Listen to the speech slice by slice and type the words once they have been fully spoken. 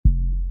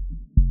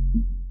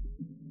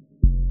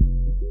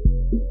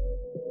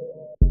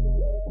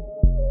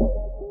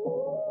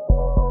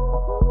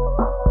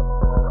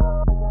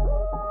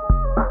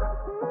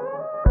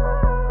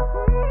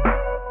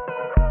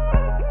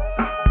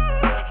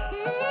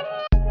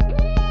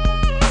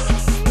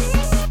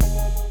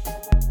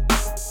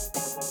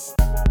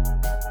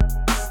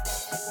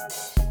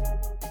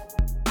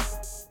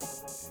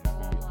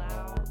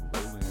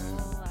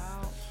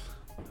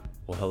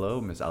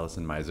It's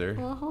Allison Miser.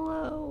 Well,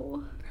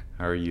 hello.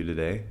 How are you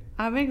today?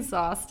 I'm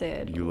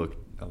exhausted. You look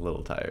a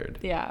little tired.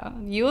 Yeah,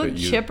 you look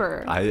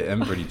chipper. I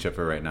am pretty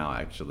chipper right now,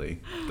 actually.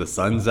 The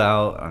sun's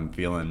out. I'm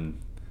feeling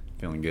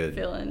good.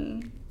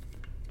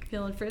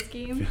 Feeling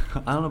frisky?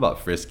 I don't know about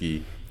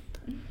frisky,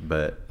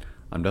 but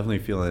I'm definitely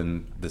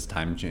feeling this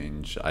time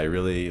change. I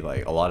really,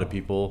 like, a lot of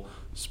people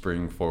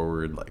spring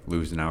forward, like,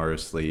 lose an hour of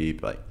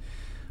sleep. Like,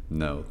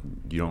 no,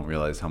 you don't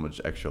realize how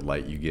much extra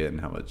light you get and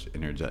how much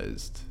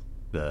energized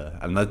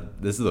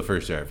this is the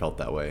first year I felt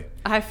that way.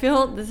 I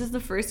feel this is the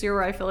first year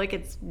where I feel like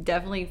it's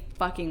definitely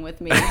fucking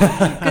with me.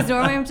 Because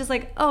normally I'm just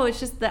like, oh,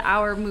 it's just the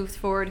hour moves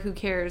forward. Who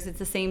cares? It's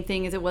the same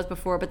thing as it was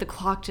before, but the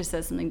clock just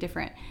says something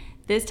different.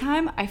 This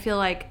time I feel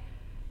like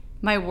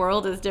my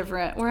world is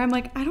different, where I'm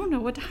like, I don't know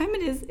what time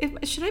it is.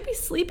 Should I be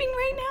sleeping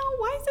right now?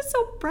 Why is it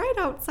so bright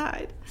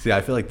outside? See,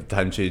 I feel like the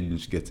time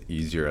change gets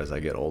easier as I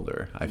get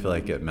older. I feel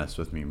like it messed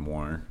with me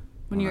more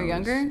when you were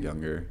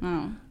younger.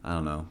 Oh. I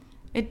don't know.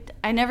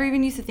 I never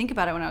even used to think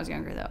about it when I was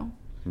younger, though.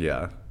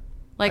 Yeah.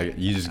 Like,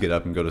 you just get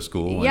up and go to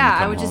school. Yeah,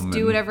 I would just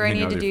do whatever I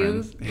needed to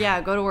do. Yeah,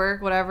 go to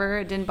work, whatever.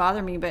 It didn't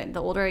bother me. But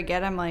the older I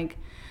get, I'm like,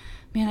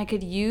 man, I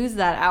could use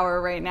that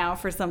hour right now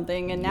for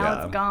something, and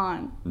now it's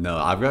gone. No,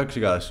 I've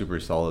actually got a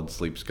super solid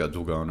sleep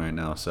schedule going right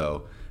now.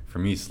 So for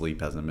me, sleep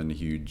hasn't been a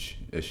huge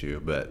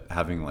issue. But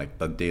having, like,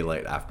 the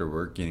daylight after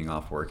work, getting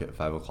off work at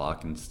 5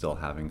 o'clock and still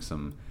having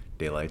some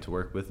daylight to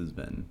work with has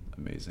been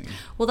amazing.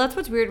 Well, that's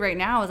what's weird right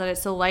now is that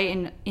it's so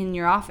light in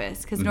your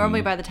office, because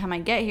normally by the time I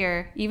get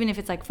here, even if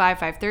it's like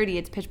 5:30,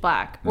 it's pitch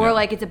black, or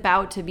like it's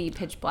about to be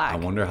pitch black. I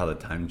wonder how the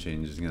time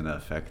change is going to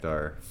affect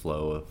our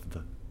flow of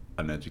the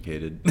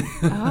uneducated.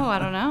 Oh, I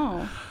don't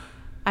know.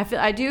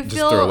 I do feel just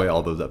throw away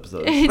all those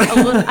episodes.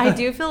 I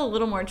do feel a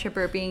little more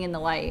chipper being in the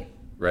light,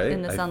 right?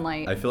 In the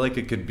sunlight. I feel like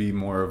it could be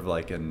more of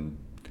like an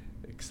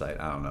I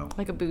don't know,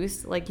 like a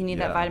boost, like you need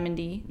that vitamin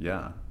D.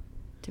 Yeah.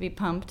 To be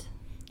pumped.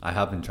 I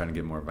have been trying to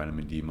get more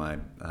vitamin D. My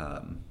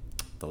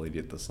the lady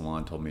at the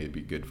salon told me it'd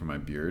be good for my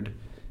beard,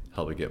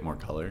 help it get more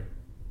color.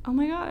 Oh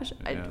my gosh!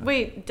 Yeah.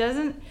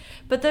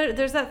 But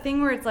there's that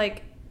thing where it's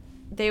like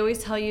they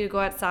always tell you to go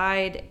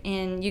outside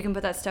and you can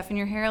put that stuff in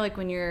your hair, like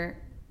when you're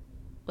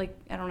like,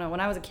 I don't know,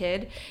 when I was a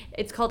kid,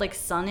 it's called like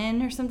sun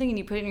in or something, and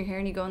you put it in your hair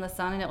and you go in the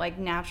sun and it like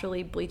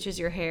naturally bleaches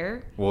your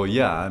hair. Well,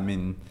 yeah, I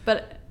mean,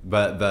 but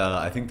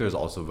I think there's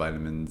also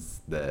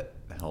vitamins that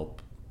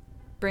help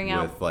bring with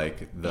out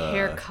like the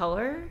hair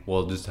color.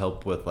 Well, just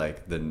help with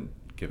like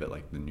give it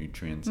like the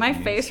nutrients. My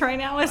face right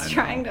now is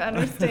trying to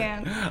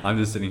understand. I'm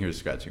just sitting here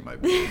scratching my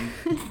beard.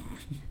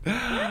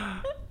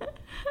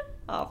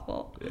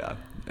 Awful. Yeah.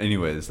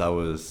 Anyways,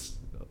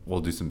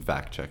 we'll do some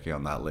fact checking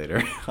on that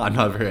later. I'm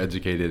not very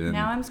educated in.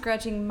 Now I'm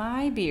scratching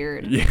my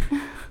beard. Yeah.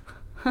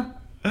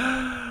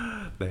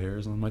 The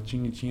hairs on my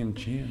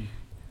chin.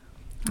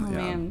 Oh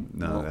man.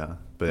 No, yeah.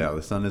 But yeah,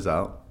 the sun is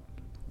out.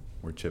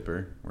 We're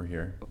chipper. We're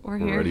here. We're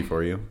ready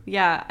for you.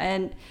 Yeah,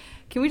 and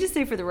can we just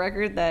say for the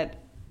record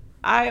that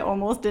I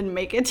almost didn't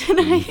make it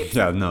tonight?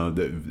 Yeah, no,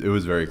 it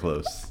was very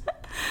close.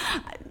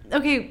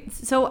 Okay,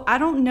 so I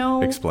don't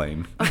know.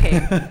 Explain.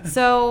 Okay,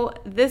 so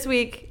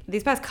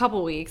these past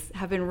couple weeks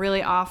have been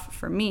really off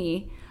for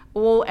me.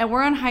 Well, and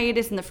we're on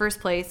hiatus in the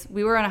first place.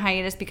 We were on a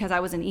hiatus because I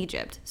was in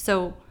Egypt.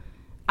 So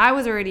I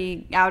was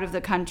already out of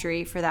the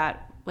country for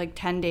that like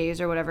 10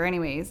 days or whatever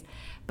anyways.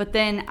 But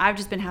then I've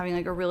just been having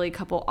like a really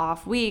couple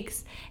off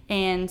weeks.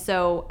 And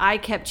so I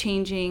kept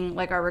changing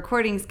like our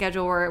recording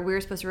schedule where we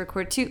were supposed to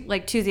record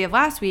Tuesday of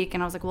last week.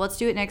 And I was like, well, let's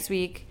do it next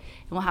week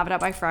and we'll have it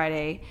out by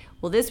Friday.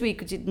 Well, this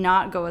week did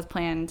not go as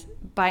planned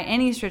by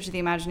any stretch of the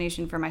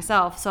imagination for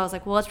myself. So I was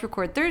like, well, let's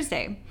record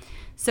Thursday.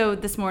 So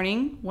this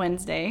morning,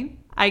 Wednesday,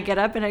 I get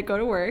up and I go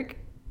to work.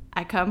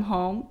 I come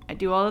home. I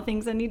do all the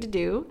things I need to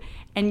do.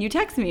 And you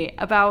text me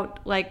about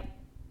like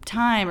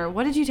time, or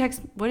what did you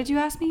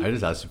ask me? I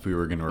just asked if we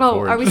were going to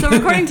record. Oh, are we still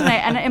recording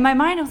tonight? And in my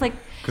mind I was like,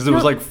 because it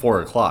was like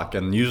 4 o'clock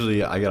and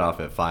usually I get off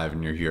at 5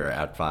 and you're here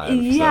at 5.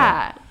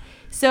 Yeah.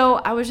 So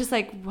I was just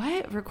like,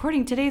 what?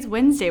 Recording? Today's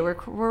Wednesday. We're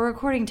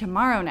recording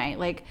tomorrow night.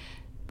 Like,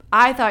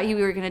 I thought you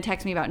were going to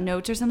text me about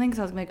notes or something,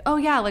 so I was like, oh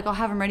yeah, like I'll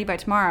have them ready by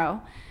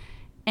tomorrow.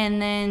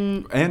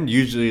 And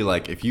usually,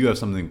 like, if you have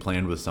something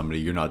planned with somebody,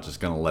 you're not just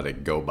going to let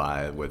it go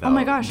by without... Oh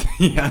my gosh.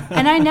 Yeah.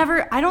 And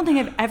I don't think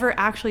I've ever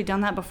actually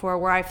done that before,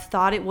 where I've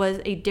thought it was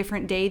a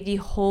different day the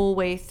whole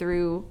way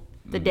through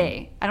the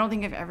day. I don't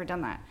think I've ever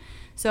done that.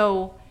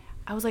 So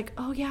I was like,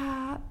 oh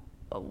yeah,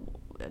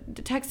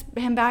 text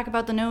him back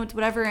about the notes,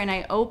 whatever. And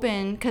I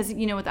open, because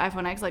you know with the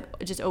iPhone X, like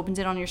it just opens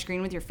it on your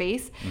screen with your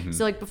face. Mm-hmm.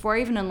 So like before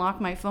I even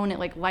unlock my phone, it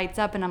like lights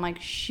up and I'm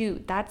like,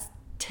 shoot,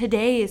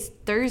 today is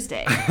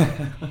Thursday.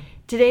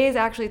 Today is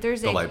actually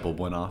Thursday. The light bulb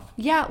went off.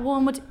 Yeah,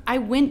 well, I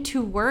went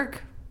to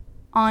work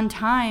on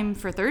time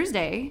for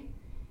Thursday,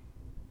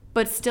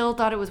 but still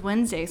thought it was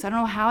Wednesday. So I don't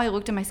know how I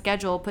looked at my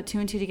schedule, put 2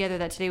 and 2 together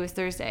that today was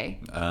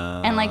Thursday,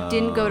 and like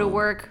didn't go to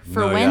work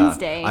for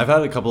Wednesday. Yeah. I've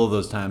had a couple of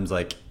those times,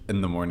 like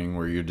in the morning,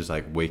 where you just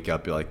like wake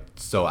up, you're like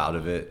so out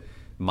of it.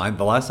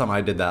 The last time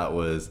I did that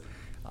was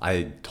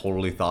I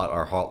totally thought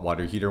our hot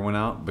water heater went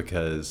out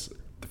because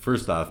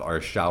first off,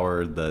 our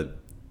shower,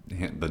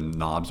 the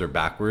knobs are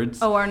backwards.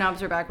 Oh, our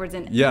knobs are backwards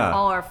in Yeah.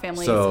 all our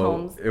family's so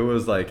homes. it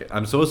was like,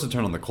 I'm supposed to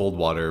turn on the cold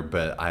water,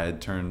 but I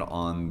had turned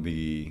on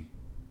the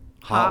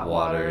hot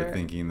water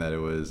thinking that it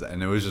was,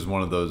 and it was just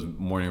one of those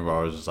mornings where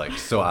I was just like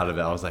so out of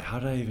it. I was like, how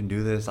did I even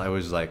do this? I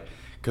was like,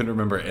 couldn't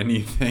remember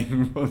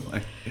anything.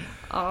 Like,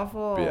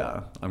 awful. but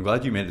yeah, I'm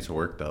glad you made it to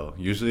work though.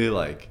 Usually,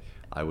 like,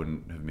 I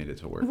wouldn't have made it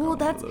to work. Well, on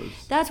one of those.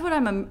 that's what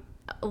I'm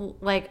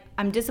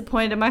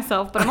disappointed in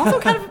myself, but I'm also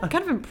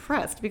kind of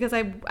impressed because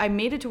I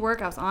made it to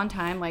work. I was on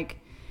time. Like,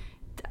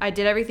 I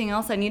did everything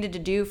else I needed to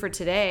do for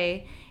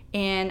today,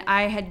 and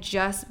I had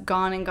just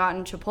gone and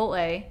gotten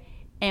Chipotle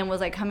and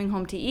was like coming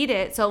home to eat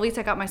it. So at least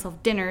I got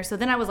myself dinner. So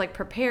then I was like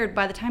prepared.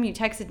 By the time you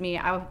texted me,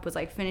 I was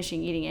like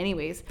finishing eating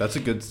anyways. That's a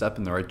good step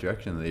in the right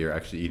direction that you're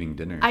actually eating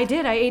dinner. I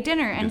did. I ate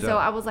dinner. And Good so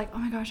job. I was like, oh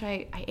my gosh,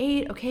 I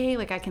ate. Okay,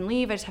 like I can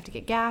leave. I just have to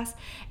get gas.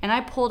 And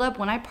I pulled up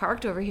when I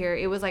parked over here.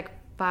 It was like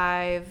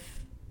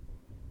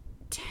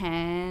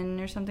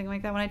 5:10 or something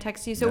like that when I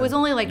texted you. So it was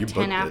only like You 10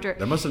 booked it. after.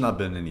 There must have not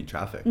been any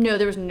traffic. No,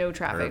 there was no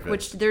traffic, Perfect.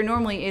 which there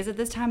normally is at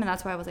this time, and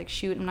that's why I was like,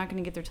 shoot, I'm not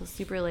going to get there till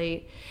super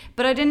late.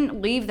 But I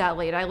didn't leave that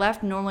late. I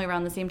left normally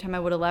around the same time I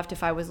would have left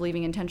if I was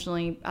leaving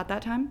intentionally at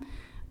that time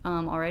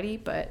already,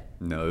 but...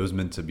 No, it was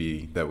meant to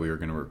be that we were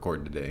going to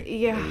record today.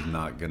 Yeah. It was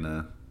not going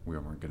to... We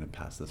weren't going to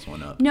pass this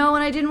one up. No,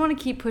 and I didn't want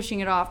to keep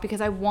pushing it off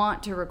because I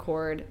want to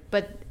record,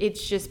 but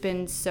it's just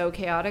been so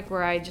chaotic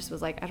where I just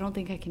was like, I don't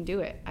think I can do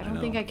it. I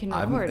don't think I can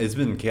record. It's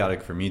been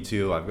chaotic for me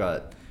too. I've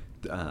got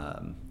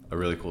a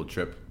really cool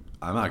trip.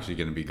 I'm actually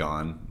going to be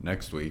gone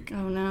next week.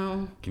 Oh,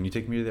 no. Can you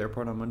take me to the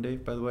airport on Monday,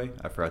 by the way?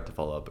 I forgot to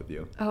follow up with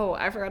you. Oh,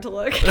 I forgot to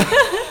look.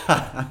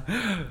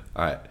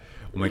 All right.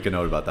 We'll make a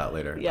note about that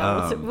later.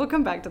 Yeah, we'll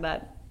come back to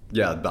that.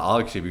 Yeah, I'll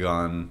actually be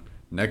gone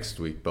next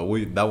week, but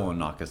that won't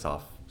knock us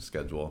off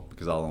schedule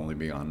because I'll only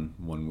be gone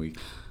 1 week.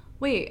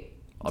 Wait,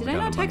 I'll did be I gone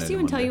not on text Monday you to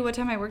and tell Monday. you what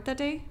time I worked that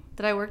day?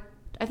 Did I work?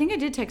 I think I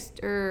did text,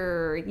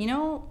 I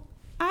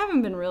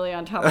haven't been really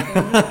on top of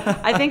things.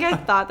 I think I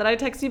thought that I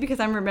texted you because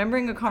I'm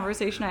remembering a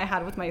conversation I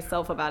had with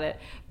myself about it.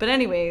 But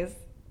anyways,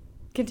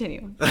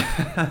 continue.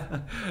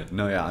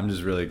 No, yeah, I'm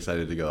just really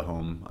excited to go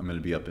home. I'm going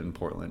to be up in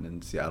Portland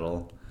and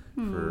Seattle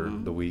for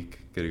the week.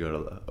 Going to go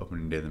to the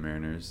opening day of the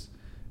Mariners.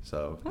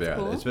 So, That's yeah,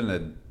 cool. It's been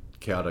a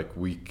chaotic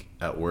week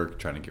at work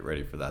trying to get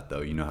ready for that,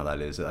 though. You know how that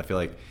is. I feel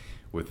like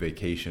with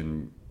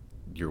vacation,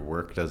 your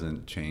work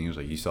doesn't change.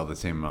 Like, you still have the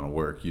same amount of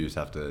work. You just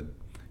have to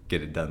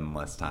get it done in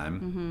less time.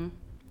 Mm-hmm.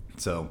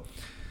 So,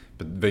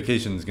 but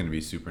vacation is going to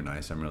be super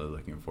nice. I'm really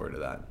looking forward to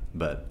that.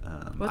 But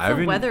What's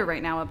the weather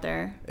right now up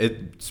there?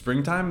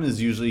 Springtime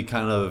is usually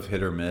kind of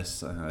hit or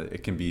miss.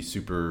 It can be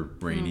super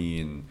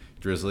rainy and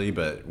drizzly,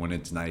 but when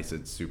it's nice,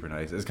 it's super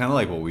nice. It's kind of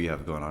like what we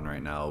have going on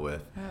right now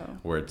with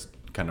where it's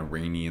kind of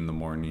rainy in the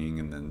morning,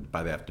 and then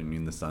by the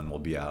afternoon the sun will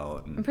be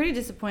out. I'm And pretty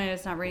disappointed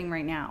it's not raining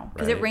right now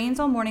because Right. it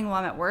rains all morning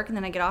while I'm at work, and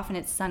then I get off and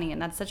it's sunny,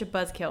 and that's such a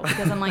buzzkill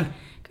because I'm like,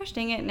 gosh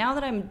dang it, now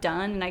that I'm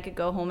done and I could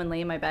go home and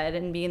lay in my bed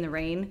and be in the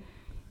rain,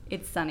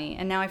 it's sunny,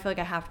 and now I feel like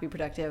I have to be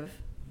productive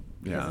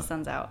because Yeah. the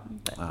sun's out.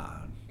 But,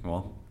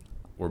 well,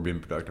 we're being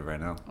productive right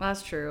now. well,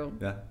 that's true.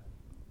 Yeah.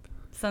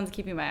 The sun's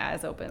keeping my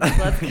eyes open. So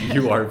that's good.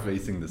 You are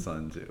facing the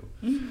sun too.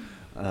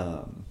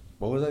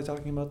 What was I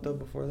talking about though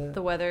before that?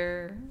 The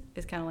weather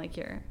is kind of like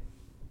here.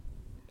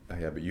 Oh,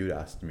 yeah, but you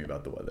asked me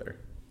about the weather.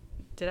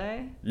 Did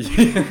I?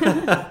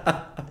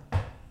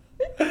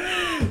 You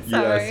asked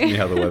Sorry. me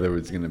how the weather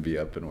was going to be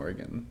up in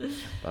Oregon.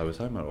 I was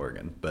talking about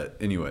Oregon. But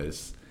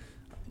anyways,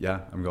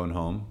 yeah, I'm going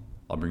home.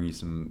 I'll bring you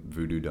some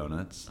voodoo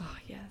donuts. Oh,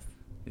 yes.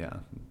 Yeah,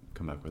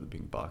 come back with a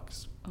big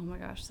box. Oh my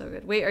gosh, so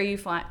good. Wait, are you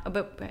fly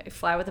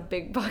with a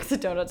big box of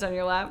donuts on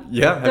your lap?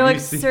 Yeah, have They're you like,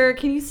 seen- sir,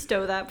 can you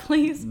stow that,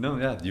 please? No,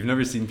 yeah. You've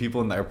never seen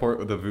people in the airport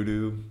with a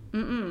voodoo?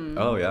 Mm-mm.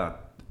 Oh, yeah.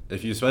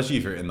 Especially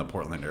if you're in the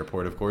Portland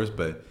airport, of course.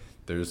 But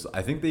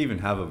I think they even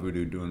have a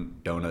voodoo doing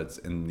donuts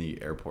in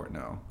the airport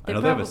now. I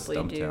know they have a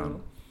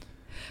Stumptown.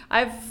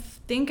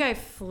 I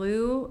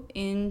flew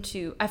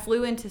into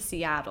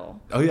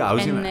Seattle. Oh, yeah. I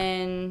was going and to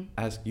then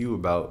ask you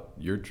about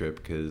your trip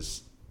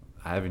because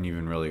I haven't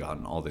even really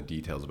gotten all the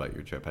details about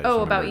your trip.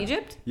 about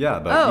Egypt? Yeah,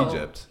 about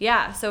Egypt.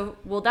 Yeah. So,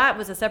 that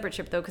was a separate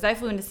trip though, because I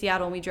flew into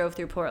Seattle and we drove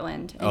through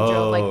Portland and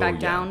drove back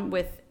down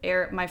with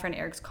my friend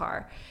Eric's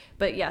car.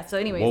 But yeah, so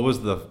anyways. What was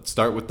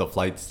start with the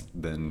flights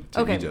then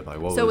to Egypt?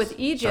 Like, with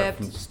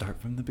Egypt, start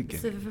from the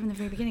beginning. So from the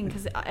very beginning,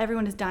 because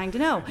everyone is dying to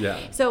know. Yeah.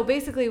 So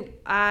basically,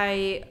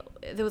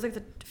 there was like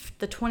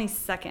the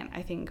 22nd,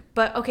 I think.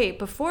 But okay,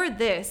 before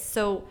this,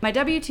 so my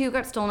W-2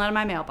 got stolen out of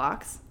my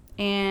mailbox,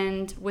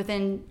 and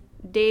within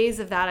days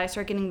of that, I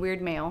started getting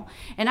weird mail,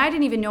 and I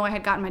didn't even know I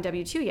had gotten my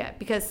W-2 yet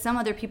because some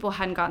other people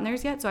hadn't gotten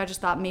theirs yet. So I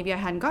just thought maybe I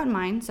hadn't gotten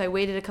mine. So I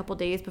waited a couple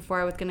days before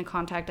I was going to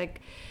contact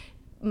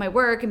my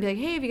work and be like,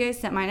 hey, have you guys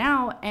sent mine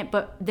out?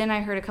 But then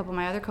I heard a couple of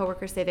my other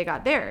coworkers say they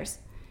got theirs.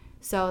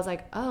 So I was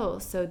like, oh,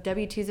 so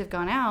W-2s have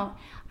gone out.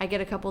 I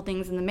get a couple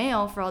things in the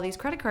mail for all these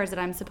credit cards that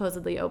I'm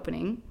supposedly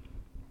opening.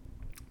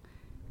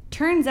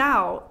 Turns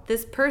out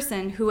this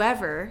person,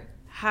 however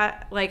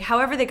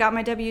they got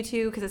my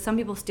W-2, because some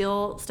people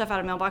steal stuff out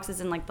of mailboxes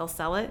and they'll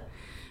sell it.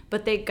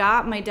 but they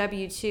got my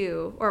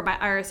W-2 or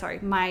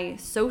my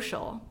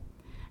social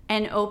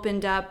and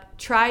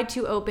tried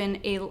to open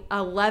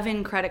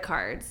 11 credit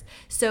cards.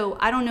 So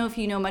I don't know if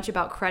you know much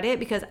about credit,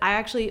 because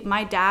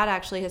my dad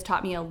actually has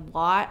taught me a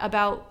lot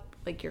about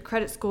like your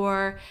credit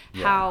score,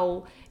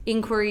 how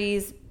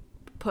inquiries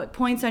put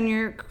points on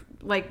your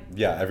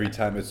every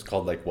time it's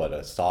called like what,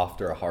 a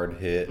soft or a hard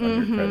hit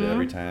on your credit.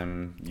 Every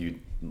time you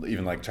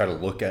even like try to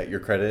look at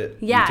your credit,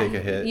 you take a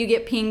hit. You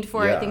get pinged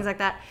for it, things like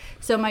that.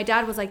 So my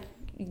dad was like,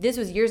 this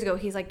was years ago,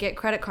 he's like, get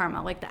Credit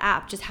Karma, like the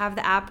app. Just have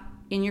the app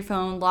in your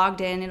phone,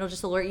 logged in. It'll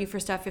just alert you for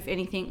stuff if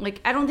anything.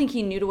 Like, I don't think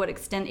he knew to what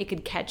extent it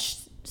could catch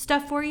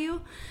stuff for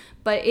you,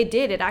 but it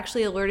did. It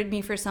actually alerted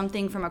me for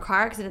something from a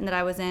car accident that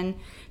I was in.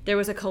 There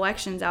was a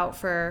collections out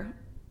for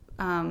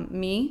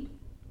me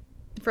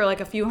for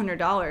like a few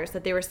 $100s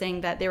that they were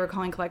saying that they were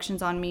calling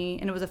collections on me,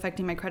 and it was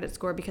affecting my credit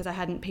score because I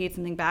hadn't paid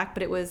something back.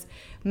 But it was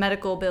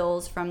medical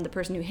bills from the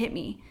person who hit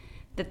me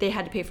that they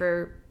had to pay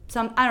for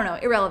some, I don't know,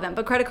 irrelevant.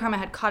 But Credit Karma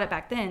had caught it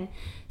back then.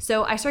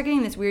 So I started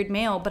getting this weird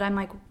mail, but I'm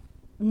like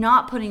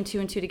not putting two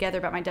and two together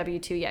about my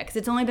W-2 yet, because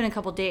it's only been a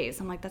couple days.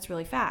 I'm like, that's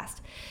really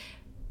fast.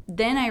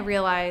 Then I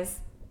realize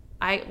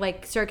I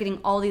like start getting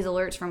all these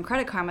alerts from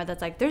Credit Karma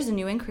that's like, there's a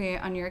new inquiry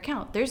on your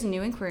account. There's a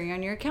new inquiry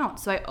on your account.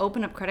 So I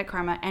open up Credit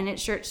Karma and it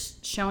starts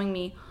showing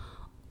me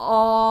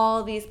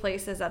all these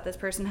places that this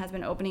person has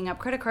been opening up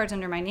credit cards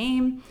under my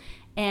name.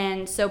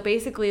 And so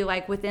basically,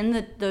 like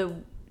within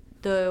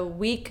the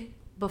week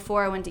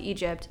before I went to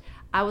Egypt,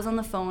 I was on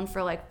the phone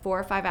for like 4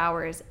 or 5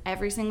 hours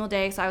every single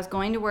day. So I was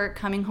going to work,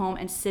 coming home,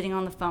 and sitting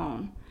on the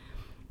phone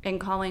and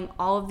calling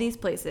all of these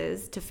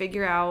places to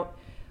figure out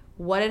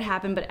what had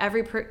happened. But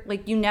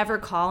you never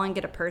call and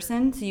get a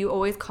person, so you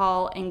always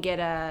call and get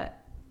a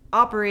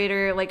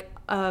operator, like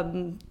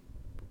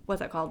what's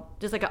that called?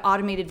 Just like an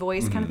automated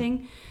voice kind of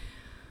thing.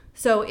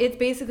 So it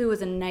basically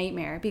was a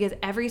nightmare, because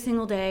every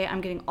single day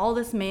I'm getting all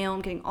this mail,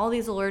 I'm getting all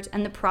these alerts,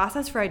 and the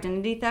process for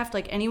identity theft,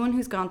 like anyone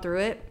who's gone through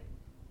it,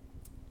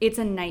 it's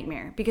a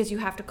nightmare, because you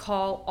have to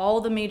call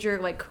all the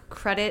major like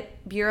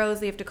credit bureaus.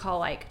 You have to call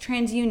like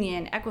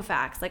TransUnion,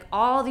 Equifax, like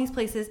all these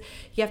places.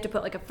 You have to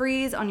put like a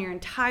freeze on your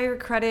entire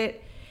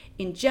credit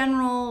in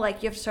general.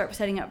 Like you have to start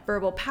setting up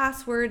verbal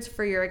passwords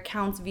for your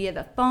accounts via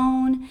the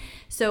phone.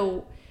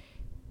 So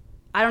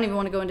I don't even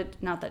want to go into,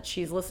 not that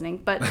she's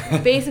listening, but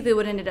basically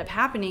what ended up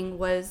happening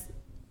was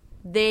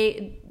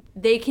they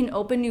can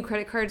open new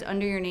credit cards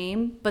under your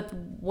name, but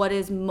what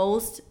is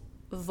most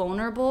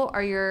vulnerable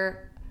are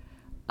your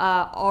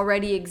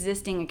already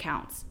existing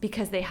accounts,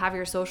 because they have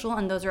your social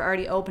and those are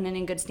already open and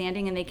in good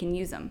standing and they can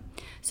use them.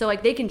 So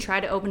like they can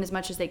try to open as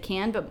much as they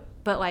can,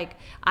 but like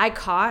I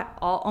caught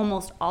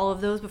almost all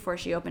of those before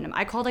she opened them.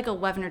 I called like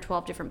 11 or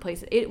 12 different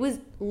places. It was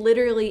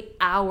literally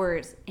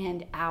hours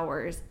and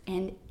hours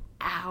and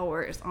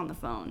hours on the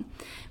phone.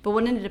 But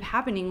what ended up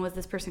happening was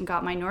this person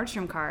got my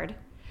Nordstrom card,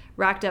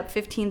 racked up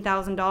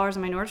 $15,000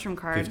 on my Nordstrom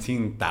card.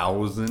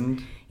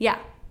 15,000? Yeah.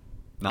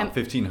 Not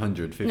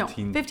 1,500, No,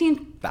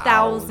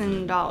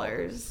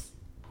 $15,000.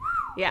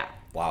 Yeah.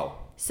 Wow.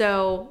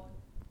 So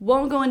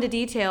won't go into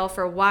detail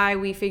for why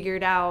we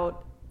figured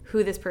out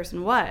who this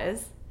person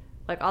was.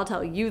 Like, I'll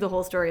tell you the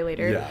whole story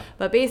later. Yeah.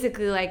 But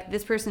basically, like,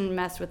 this person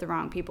messed with the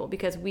wrong people,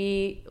 because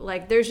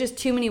there's just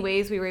too many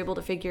ways we were able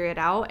to figure it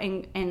out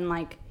and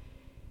like,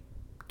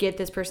 get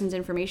this person's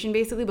information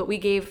basically. But we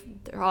gave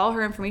all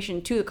her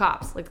information to the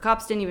cops. Like, the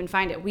cops didn't even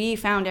find it. We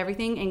found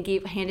everything and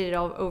handed it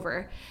all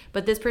over.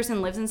 But this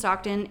person lives in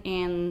Stockton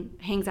and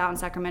hangs out in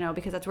Sacramento,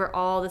 because that's where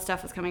all the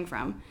stuff was coming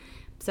from.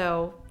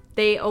 So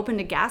they opened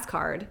a gas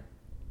card,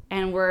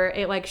 and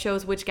it like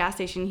shows which gas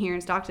station here in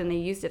Stockton they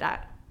used it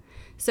at.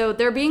 So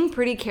they're being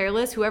pretty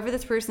careless. Whoever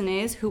this person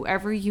is,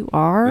 whoever you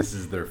are. This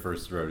is their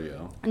first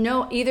rodeo.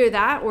 No, either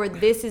that or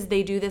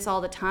they do this all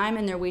the time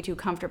and they're way too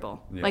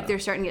comfortable. Yeah. Like they're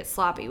starting to get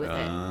sloppy with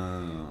it.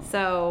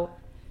 So.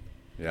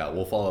 Yeah,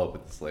 we'll follow up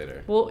with this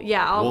later. Well,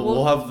 yeah.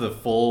 We'll have the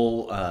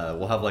full,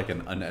 we'll have like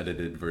an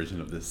unedited version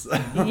of this.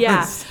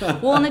 Yeah.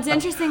 Well, and it's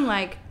interesting,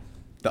 like.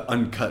 The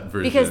uncut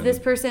version. Because this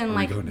person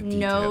like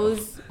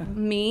knows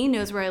me,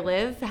 knows where I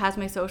live, has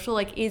my social,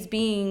 like is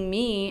being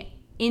me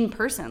in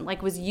person,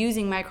 like was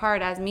using my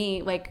card as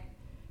me, like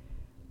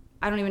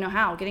I don't even know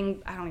how, I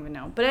don't even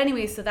know. But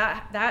anyway, so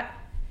that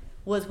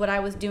was what I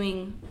was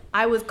doing.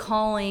 I was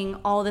calling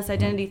all this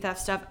identity theft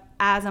stuff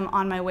as I'm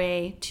on my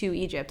way to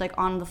Egypt, like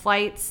on the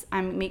flights,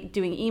 I'm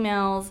doing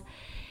emails,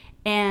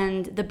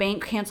 and the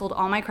bank canceled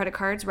all my credit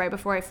cards right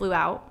before I flew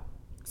out.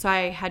 So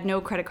I had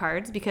no credit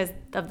cards because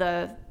of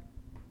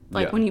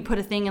when you put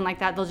a thing in like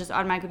that, they'll just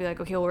automatically be like,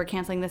 okay, well, we're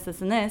canceling this,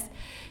 this, and this.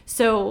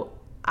 So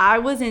I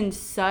was in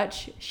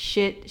such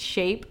shit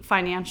shape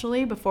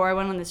financially before I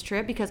went on this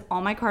trip, because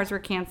all my cards were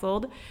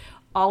canceled.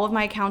 All of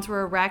my accounts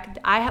were wrecked.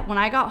 When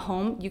I got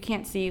home, you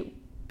can't see,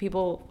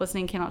 people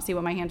listening cannot see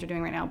what my hands are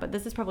doing right now, but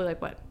this is probably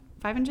like what,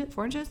 5 inches,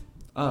 4 inches?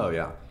 Oh,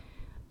 yeah.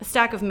 A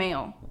stack of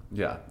mail.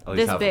 Yeah, at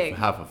least this big.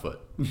 Half a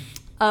foot.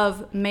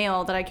 of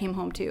mail that I came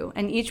home to.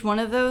 And each one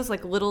of those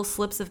like little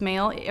slips of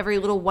mail, every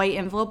little white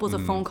envelope was a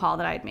phone call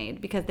that I had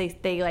made, because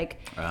they like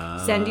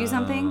send you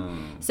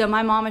something. So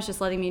my mom is just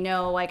letting me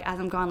know, like, as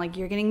I'm gone, like,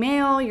 you're getting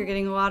mail, you're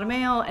getting a lot of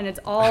mail, and it's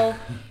all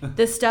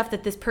this stuff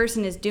that this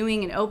person is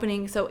doing and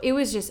opening. So it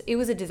was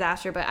a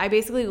disaster. But I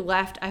basically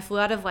left. I flew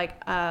out of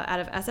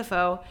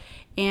SFO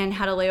and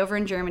had a layover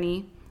in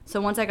Germany. So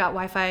once I got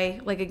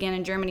Wi-Fi, like, again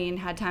in Germany, and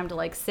had time to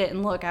like sit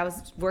and look, I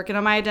was working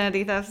on my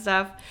identity theft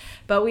stuff.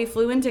 But we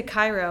flew into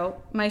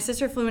Cairo. My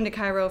sister flew into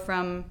Cairo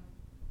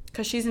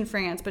because she's in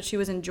France, but she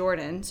was in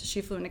Jordan, so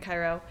she flew into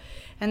Cairo.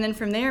 And then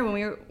from there,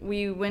 when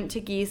we went to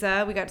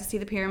Giza, we got to see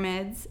the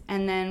pyramids.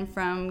 And then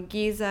from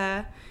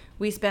Giza,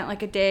 we spent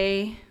like a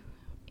day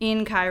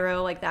in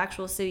Cairo, like the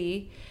actual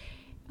city,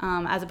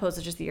 as opposed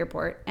to just the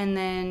airport. And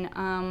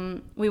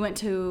then we went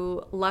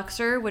to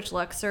Luxor, which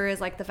Luxor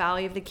is like the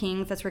Valley of the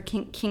Kings. That's where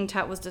King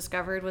Tut was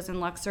discovered, was in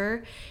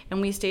Luxor.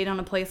 And we stayed on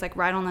a place like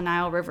right on the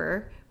Nile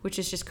River, which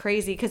is just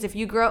crazy. Because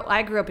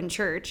I grew up in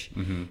church.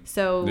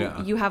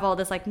 So you have all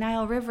this like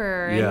Nile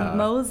River and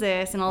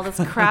Moses and all this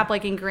crap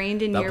like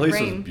ingrained in your brain. That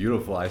place was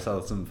beautiful. I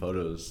saw some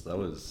photos.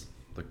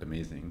 Looked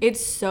amazing.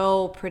 It's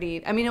so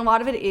pretty. I mean, a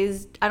lot of it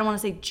is, I don't want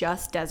to say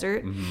just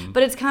desert,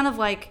 but it's kind of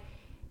like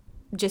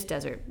just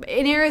desert.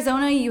 In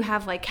Arizona, you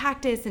have like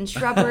cactus and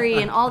shrubbery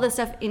and all this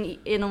stuff.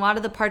 In a lot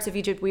of the parts of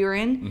Egypt we were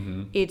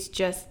in, it's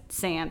just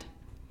sand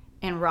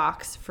and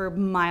rocks for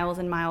miles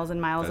and miles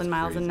and miles. That's and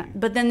miles. Crazy.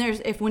 But then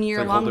there's, when you're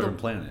it's like along a whole different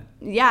planet.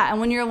 Yeah,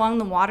 and when you're along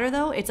the water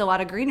though, it's a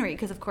lot of greenery,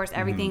 because of course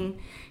everything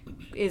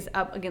is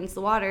up against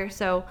the water.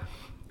 So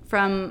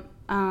from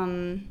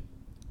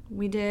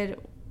where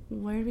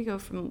did we go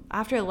from?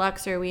 After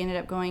Luxor, we ended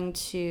up going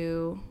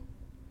to.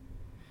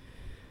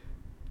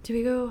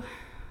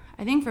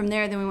 I think from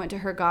there, then we went to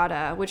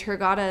Hurghada, which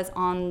Hurghada is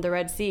on the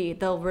Red Sea,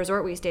 the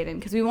resort we stayed in.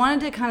 Because we wanted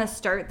to kind of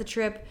start the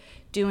trip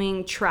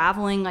doing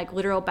traveling, like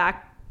literal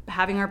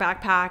having our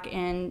backpack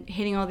and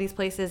hitting all these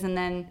places, and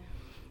then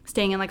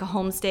staying in like a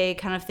homestay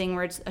kind of thing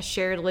where it's a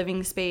shared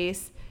living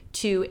space,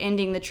 to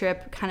ending the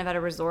trip kind of at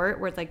a resort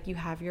where it's like you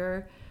have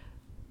your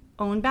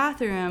own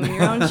bathroom,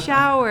 your own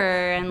shower,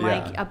 and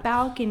like a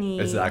balcony.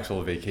 It's the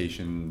actual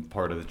vacation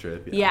part of the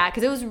trip. Yeah,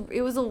 because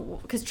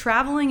because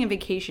traveling and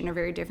vacation are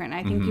very different.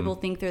 I think people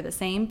think they're the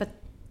same, but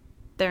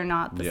they're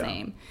not the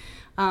same.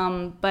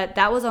 But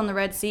that was on the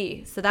Red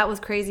Sea, so that was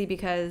crazy,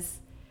 because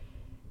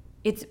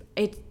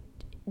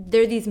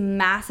there are these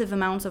massive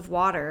amounts of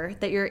water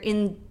that you're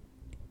in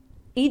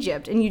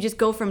Egypt, and you just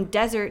go from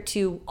desert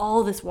to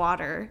all this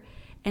water.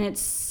 And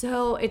it's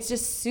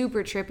just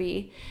super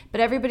trippy.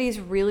 But everybody's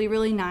really,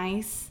 really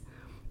nice.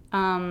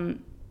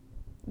 When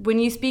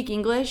you speak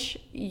English,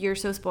 you're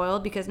so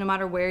spoiled, because no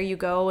matter where you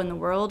go in the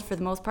world, for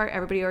the most part,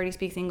 everybody already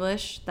speaks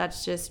English.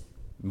 That's just...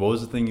 What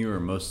was the thing you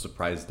were most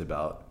surprised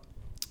about?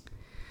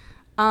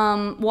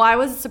 Well, I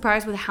was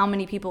surprised with how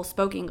many people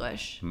spoke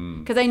English.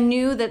 Because I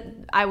knew that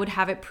I would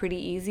have it pretty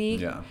easy.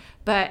 Yeah.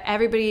 But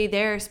everybody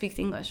there speaks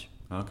English.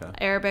 Okay.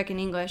 Arabic and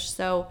English.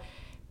 So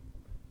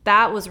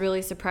that was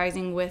really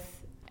surprising with...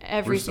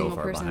 Every single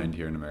person. We're so far behind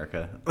here in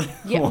America.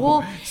 Yeah,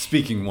 well,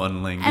 speaking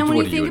one language. And when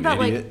what you think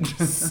about idiot?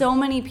 like so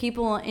many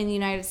people in the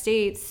United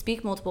States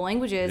speak multiple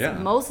languages. Yeah.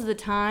 Most of the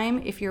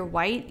time, if you're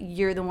white,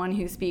 you're the one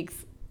who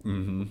speaks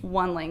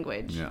one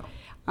language. Yeah.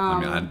 I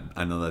mean,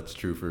 I know that's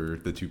true for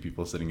the two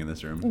people sitting in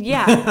this room.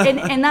 Yeah,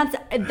 and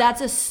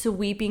that's a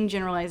sweeping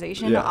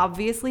generalization,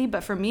 obviously.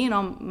 But for me and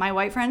all my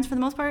white friends, for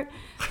the most part,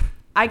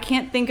 I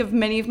can't think of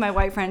many of my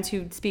white friends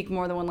who speak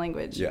more than one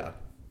language. Yeah.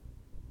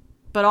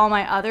 But all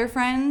my other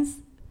friends.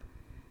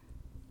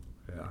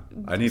 Yeah,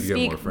 I need to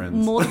get more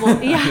friends.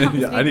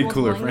 I need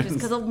cooler friends.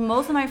 Because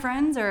most of my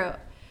friends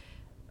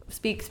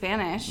speak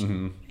Spanish,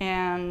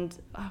 and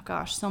oh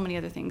gosh, so many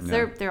other things.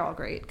 Yeah. They're all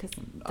great because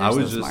they're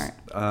so smart.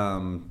 I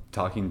was just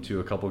talking to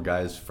a couple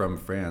guys from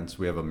France.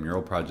 We have a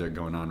mural project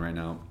going on right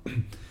now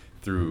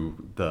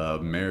through the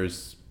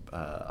mayor's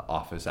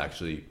office.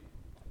 Actually,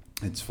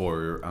 it's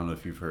for, I don't know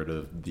if you've heard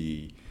of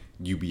the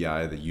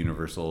UBI, the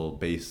Universal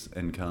Base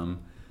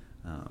Income.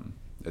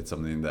 It's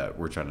something that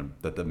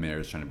that the mayor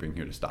is trying to bring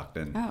here to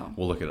Stockton. Oh.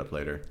 We'll look it up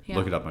later. Yeah.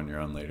 Look it up on your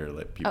own later,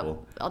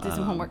 people. I'll do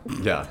some homework.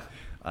 Yeah.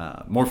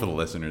 More for the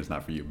listeners,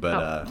 not for you.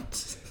 But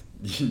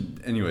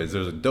anyways,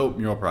 there's a dope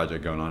mural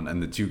project going on,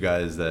 and the two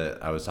guys that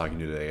I was talking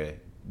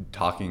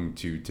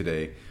to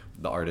today,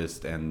 the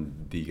artist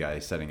and the guy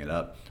setting it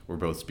up, were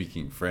both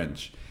speaking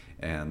French.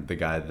 And the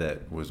guy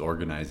that was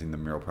organizing the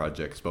mural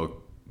project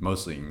spoke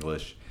mostly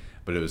English.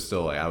 But it was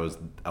still like I was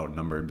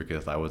outnumbered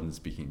because I wasn't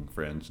speaking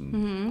French.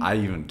 And I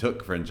even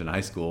took French in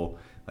high school,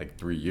 like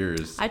 3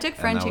 years. I took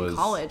French in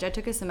college. I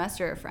took a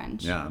semester of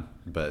French. Yeah,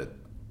 but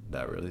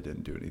that really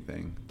didn't do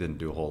anything. Didn't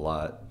do a whole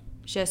lot.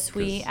 Je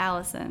suis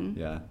Allison.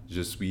 Yeah.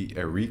 Je suis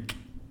Eric.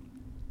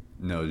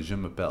 No, je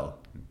m'appelle.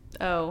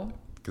 Oh.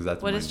 Because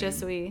that's what my is name. Je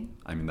suis?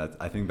 I mean,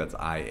 I think that's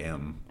I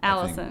am.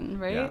 Allison,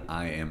 right? Yeah,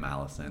 I am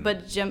Allison.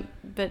 But je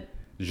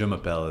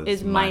m'appelle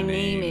is my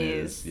name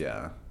is.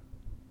 Yeah.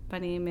 My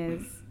name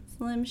is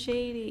Slim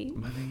Shady.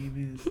 My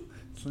name is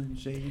Slim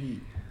Shady.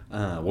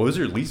 What was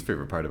your least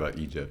favorite part about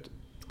Egypt?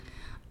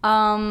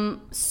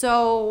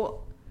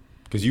 So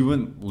Because you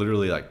went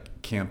literally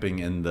like camping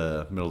in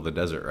the middle of the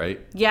desert, right?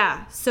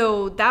 yeah,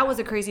 so that was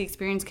a crazy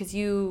experience because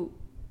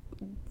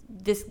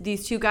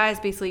these two guys,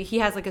 basically, he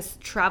has like a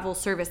travel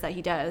service that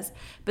he does,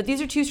 but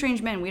these are two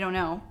strange men we don't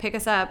know, pick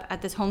us up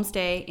at this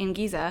homestay in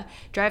Giza,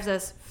 drives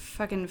us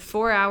fucking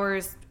 4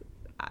 hours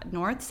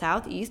north,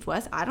 south, east,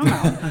 west, I don't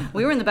know.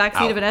 We were in the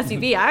backseat of an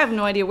SUV. I have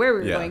no idea where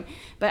we were going,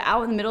 but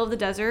out in the middle of the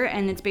desert,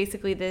 and it's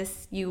basically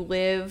this, you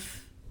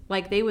live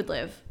like they would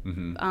live.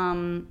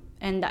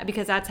 And that,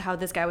 because that's how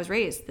this guy was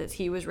raised, that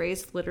he was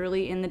raised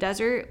literally in the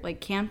desert,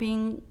 like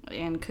camping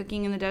and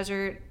cooking in the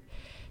desert.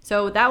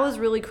 So that was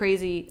really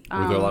crazy.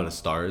 Were there a lot of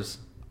stars?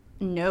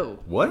 No.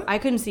 What? I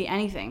couldn't see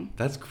anything.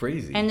 That's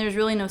crazy. And there's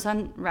really no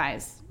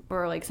sunrise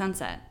or like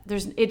sunset.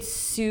 It's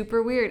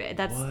super weird.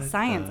 That's What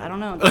science. the- I don't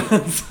know.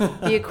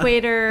 The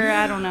equator,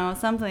 I don't know,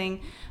 something.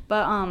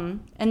 But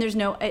and there's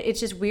no, it's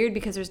just weird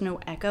because there's no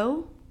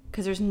echo,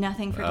 because there's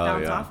nothing for it to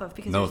bounce off of,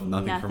 because there's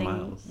nothing for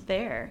miles.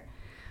 there.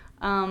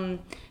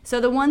 So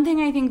the one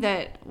thing I think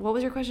that, what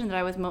was your question that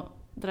I was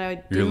that I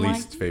didn't Your like?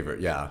 least favorite,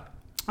 yeah.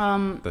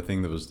 The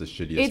thing that was the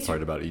shittiest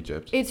part about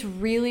Egypt. It's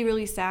really,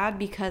 really sad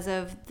because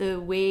of the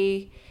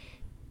way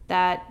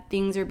that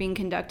things are being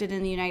conducted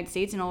in the United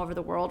States and all over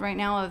the world right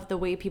now, of the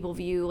way people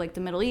view like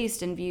the Middle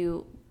East and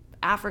view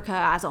Africa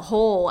as a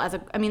whole,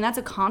 I mean, that's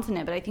a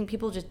continent, but I think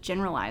people just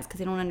generalize because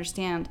they don't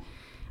understand.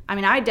 I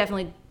mean, I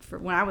definitely,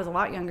 when I was a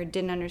lot younger,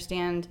 didn't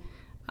understand.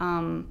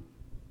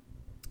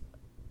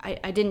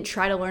 I didn't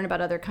try to learn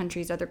about other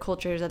countries, other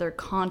cultures, other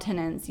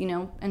continents, you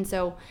know? And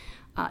so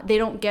they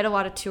don't get a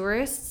lot of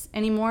tourists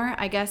anymore.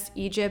 I guess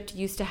Egypt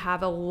used to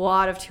have a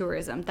lot of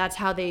tourism. That's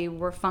how they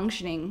were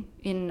functioning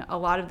in a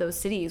lot of those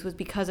cities, was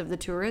because of the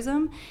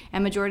tourism.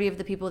 And majority of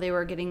the people they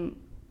were getting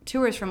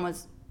tourists from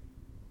was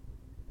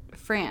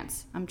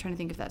France. I'm trying to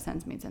think if that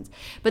sentence made sense.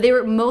 But they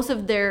were, most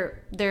of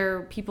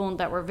their people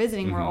that were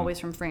visiting were always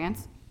from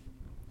France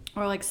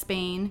or like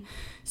Spain.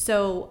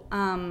 So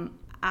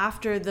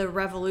after the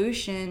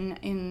revolution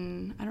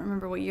in, I don't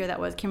remember what year that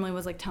was, Kimberly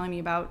was like telling me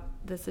about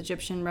this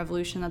Egyptian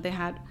revolution that they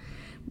had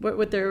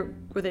with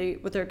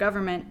their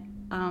government.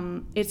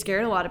 It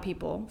scared a lot of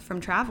people from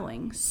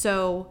traveling.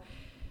 So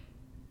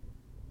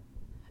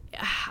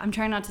I'm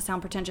trying not to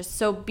sound pretentious.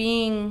 So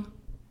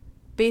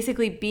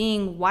basically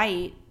being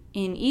white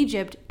in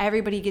Egypt,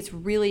 everybody gets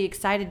really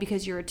excited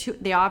because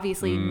they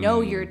obviously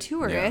know you're a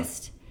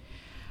tourist.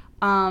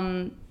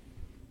 Yeah.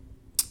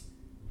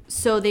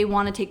 So they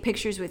want to take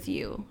pictures with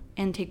you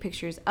and take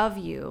pictures of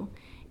you,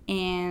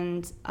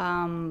 and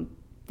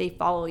they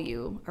follow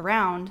you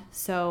around.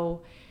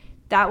 So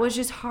that was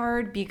just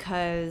hard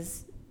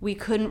because we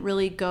couldn't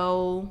really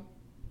go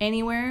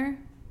anywhere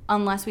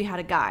unless we had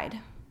a guide,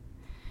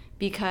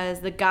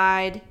 because the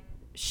guide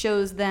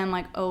shows them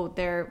like, oh,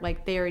 they're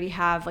like, they already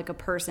have like a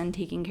person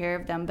taking care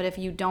of them. But if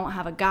you don't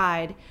have a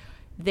guide,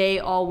 they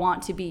all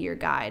want to be your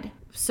guide.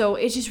 So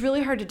it's just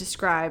really hard to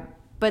describe.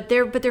 But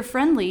they're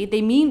friendly.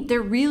 They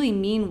really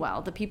mean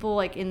well. The people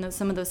like in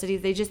some of those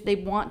cities, they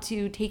want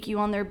to take you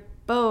on their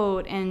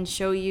boat and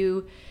show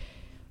you,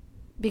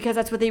 because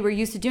that's what they were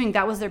used to doing.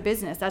 That was their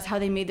business. That's how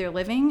they made their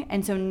living.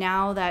 And so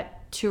now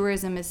that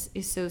tourism is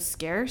so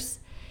scarce,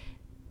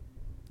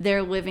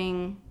 their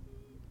living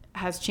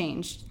has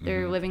changed.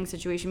 Their living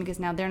situation,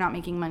 because now they're not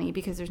making money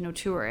because there's no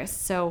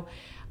tourists. So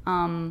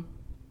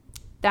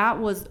that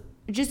was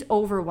just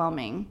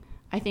overwhelming.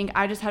 I think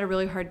I just had a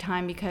really hard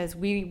time because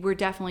we were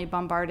definitely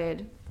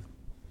bombarded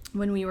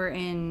when we were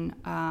in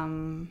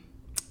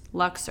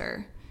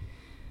Luxor.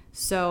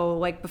 So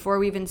like before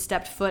we even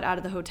stepped foot out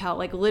of the hotel,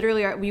 like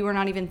literally we were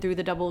not even through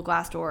the double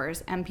glass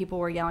doors and people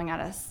were yelling at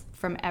us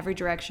from every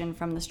direction,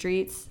 from the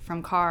streets,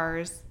 from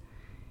cars.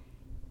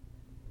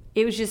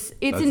 It was just,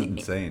 it's That's an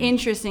insane.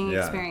 Interesting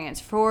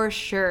experience for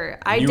sure.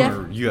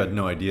 You had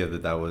no idea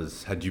that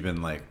was, had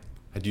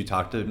you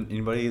talked to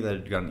anybody that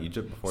had gone to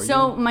Egypt before you?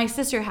 So my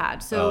sister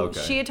had. So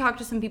okay. She had talked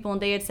to some people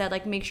and they had said,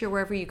 like, make sure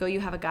wherever you go you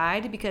have a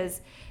guide,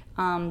 because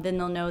then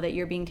they'll know that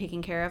you're being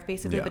taken care of,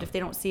 basically. Yeah. But if they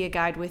don't see a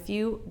guide with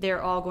you,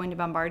 they're all going to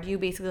bombard you,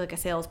 basically like a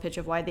sales pitch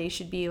of why they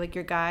should be like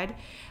your guide.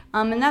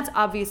 And that's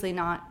obviously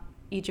not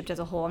Egypt as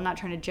a whole. I'm not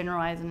trying to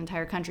generalize an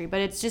entire country,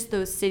 but it's just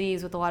those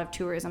cities with a lot of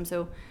tourism.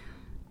 So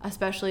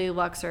especially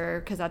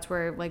Luxor, because that's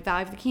where like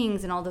Valley of the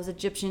Kings and all those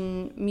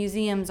Egyptian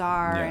museums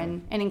are,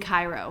 and in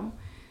Cairo.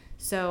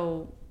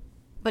 So,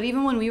 but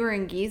even when we were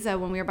in Giza,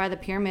 when we were by the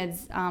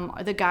pyramids,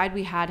 the guide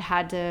we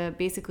had to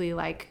basically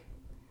like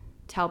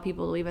tell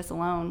people to leave us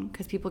alone,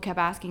 because people kept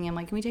asking him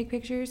like, can we take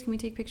pictures? Can we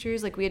take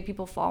pictures? Like we had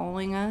people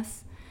following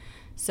us.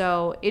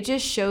 So it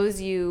just shows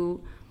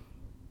you,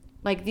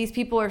 like, these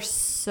people are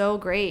so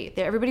great.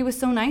 Everybody was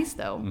so nice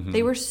though.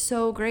 They were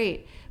so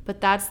great.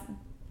 But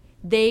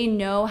they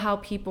know how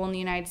people in the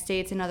United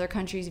States and other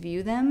countries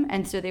view them.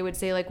 And so they would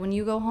say, like, when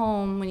you go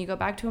home, when you go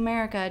back to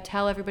America,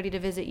 tell everybody to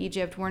visit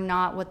Egypt. We're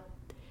not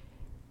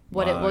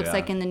what it looks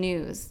like in the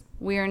news.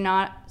 We are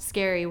not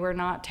scary. We're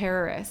not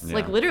terrorists. Yeah.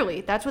 Like,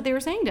 literally, that's what they were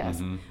saying to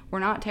us. We're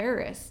not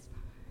terrorists.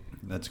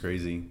 That's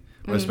crazy.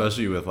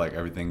 Especially with, like,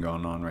 everything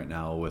going on right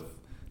now with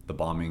the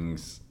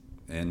bombings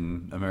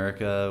in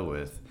America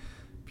with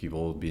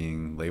people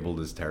being labeled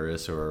as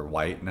terrorists who are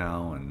white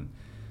now, and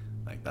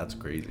like that's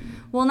crazy.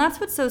 Well, and that's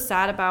what's so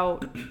sad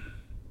about,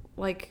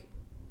 like,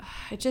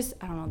 I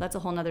don't know. That's a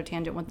whole nother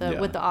tangent with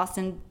the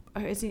Austin.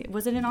 Was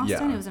it in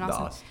Austin? Yeah, It was in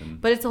Austin. Austin.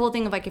 But it's the whole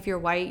thing of like, if you're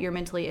white, you're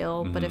mentally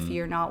ill. But if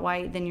you're not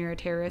white, then you're a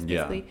terrorist,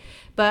 basically. Yeah.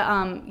 But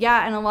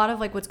and a lot of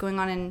like what's going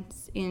on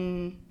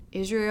in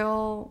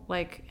Israel,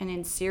 like, and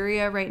in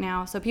Syria right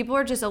now. So people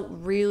are just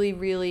really,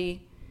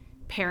 really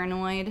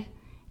paranoid,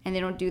 and they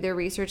don't do their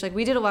research. Like,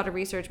 we did a lot of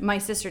research. My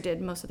sister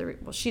did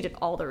she did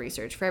all the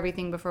research for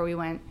everything before we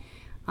went.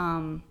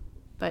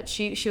 But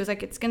she was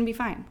like, it's going to be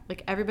fine.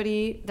 Like,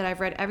 everybody that I've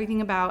read everything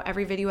about,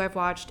 every video I've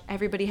watched,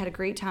 everybody had a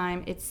great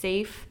time. It's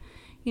safe.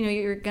 You know,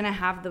 you're going to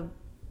have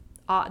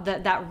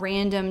that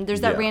random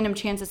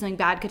chance that something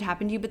bad could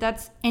happen to you, but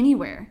that's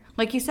anywhere.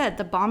 Like you said,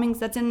 the bombings,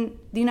 that's in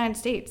the United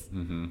States,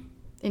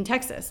 in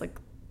Texas. Like,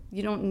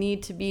 you don't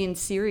need to be in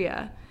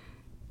Syria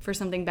for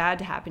something bad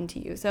to happen to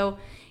you. So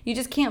you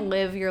just can't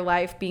live your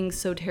life being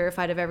so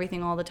terrified of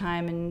everything all the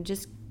time, and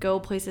just go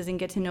places and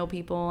get to know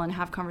people and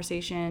have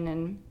conversation.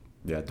 And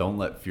yeah, don't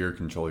let fear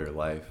control your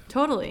life.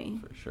 Totally.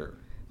 For sure.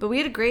 But we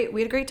had a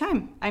great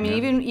time. I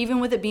mean, even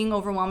with it being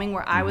overwhelming,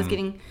 where I was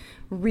getting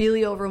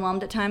really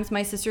overwhelmed at times,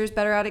 my sister is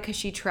better at it because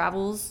she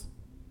travels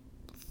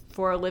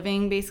for a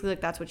living, basically.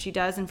 Like, that's what she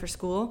does, and for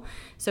school.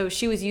 So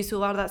she was used to a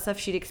lot of that stuff.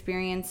 She'd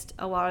experienced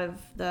a lot of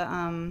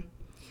the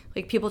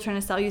like people trying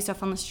to sell you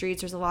stuff on the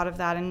streets. There's a lot of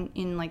that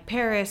in like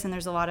Paris, and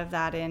there's a lot of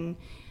that in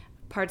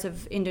parts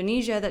of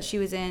Indonesia that she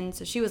was in.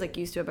 So she was like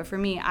used to it. But for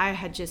me, I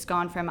had just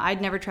gone from,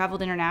 I'd never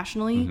traveled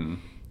internationally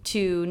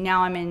to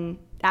now I'm in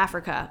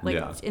Africa,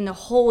 like in the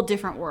whole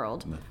different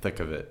world. In the thick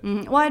of it.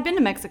 Well, I'd been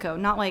to Mexico,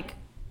 not like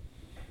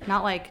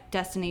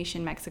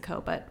destination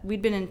Mexico, but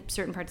we'd been in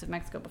certain parts of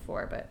Mexico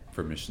before. But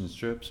for missions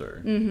trips,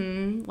 or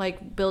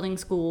like building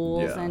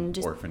schools and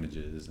just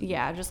orphanages.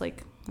 Just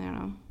like, I don't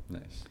know.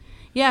 Nice.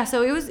 Yeah,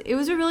 so it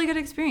was a really good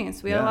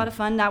experience. We had a lot of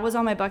fun. That was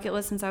on my bucket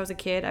list since I was a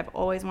kid. I've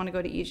always wanted to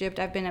go to Egypt.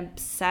 I've been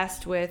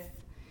obsessed with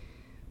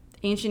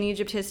ancient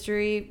Egypt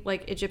history,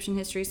 like Egyptian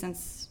history,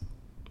 since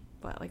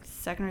like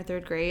 2nd or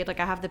 3rd grade. Like,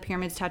 I have the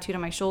pyramids tattooed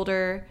on my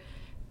shoulder,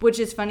 which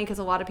is funny because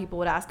a lot of people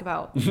would ask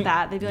about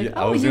that. They'd be like,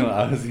 I was gonna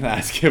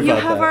ask you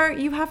about that.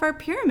 You have our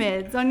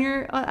pyramids on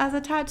your as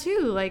a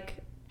tattoo. Like,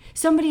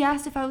 somebody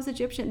asked if I was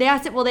Egyptian. They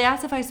asked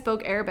if I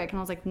spoke Arabic, and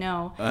I was like,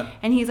 no.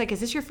 And he's like, is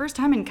this your first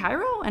time in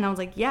Cairo? And I was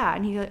like, yeah.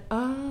 And he's like,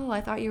 oh,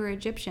 I thought you were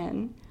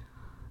Egyptian.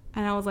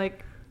 And I was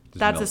like,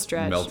 that's a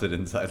stretch. Melted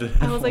inside it.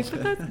 I was like,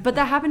 but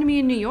that happened to me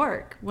in New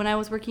York when I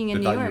was working in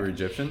New York. They thought you were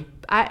Egyptian?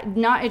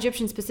 Not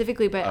Egyptian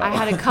specifically, but I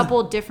had a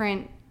couple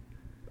different,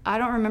 I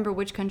don't remember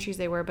which countries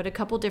they were, but a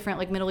couple different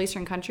like Middle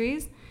Eastern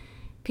countries.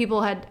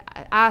 People had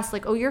asked,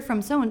 like, oh, you're from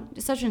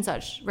such and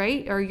such,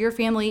 right? Or your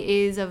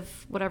family is of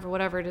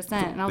whatever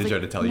descent. And I was they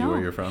tried to tell you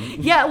where you're from?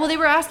 Yeah, well, they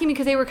were asking me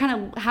because they were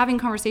kind of having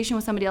conversation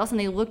with somebody else, and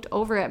they looked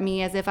over at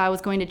me as if I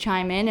was going to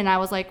chime in, and I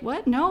was like,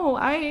 what? No,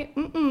 I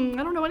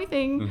don't know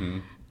anything.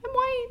 I'm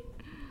white.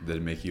 Did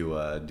it make you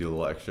do a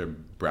little extra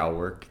brow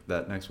work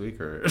that next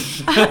week, or?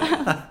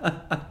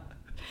 But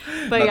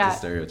Not the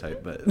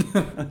stereotype, but.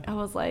 I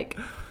was like,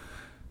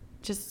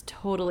 just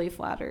totally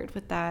flattered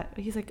with that.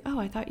 He's like, oh,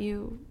 I thought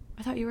you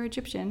were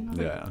Egyptian. I was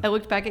like, I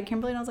looked back at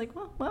Kimberly and I was like,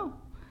 well.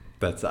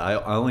 I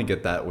only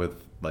get that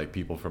with like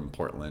people from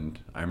Portland.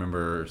 I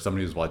remember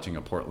somebody was watching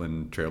a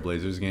Portland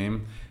Trailblazers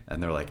game,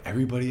 and they're like,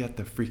 everybody at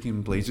the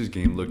freaking Blazers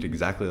game looked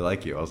exactly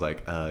like you. I was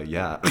like,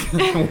 yeah.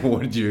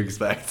 What did you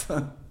expect?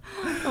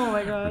 Oh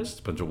my gosh. Just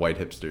a bunch of white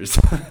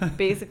hipsters.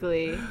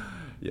 Basically.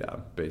 Yeah,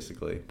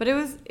 basically. But it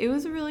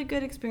was a really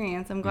good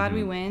experience. I'm glad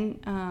we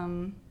went.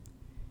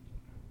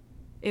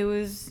 It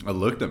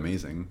looked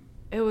amazing.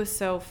 It was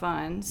so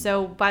fun.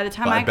 So by the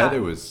time I bet it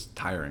was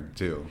tiring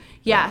too.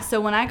 Yeah.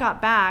 So when I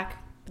got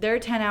back, they're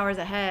 10 hours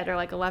ahead, or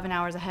like 11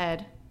 hours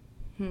ahead.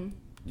 Did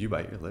you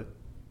bite your lip?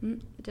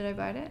 Did I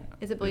bite it?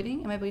 Is it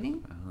bleeding? Am I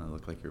bleeding? I don't know. It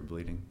looked like you were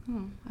bleeding.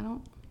 I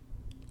don't.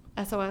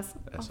 SOS.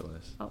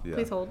 SOS. Oh, yeah.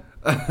 Please hold.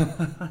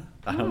 I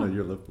don't know.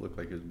 Your lip looked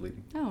like it was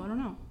bleeding. No, I don't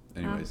know.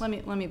 Anyways. Let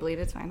me bleed.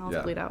 It's fine. I'll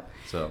just bleed out.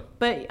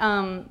 But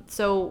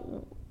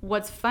so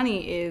what's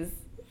funny is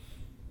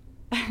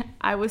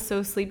I was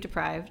so sleep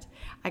deprived.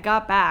 I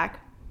got back.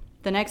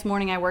 The next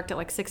morning I worked at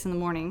like 6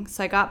 a.m.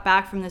 So I got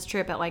back from this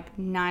trip at like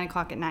 9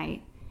 o'clock at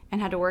night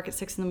and had to work at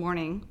 6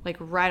 a.m, like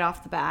right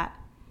off the bat.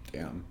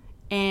 Damn.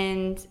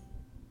 And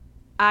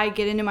I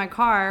get into my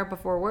car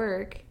before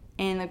work,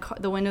 and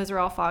the windows are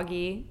all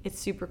foggy. It's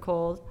super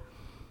cold.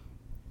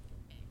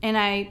 And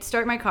I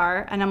start my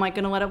car, and I'm like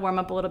going to let it warm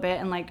up a little bit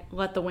and like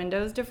let the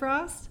windows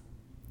defrost.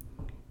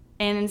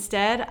 And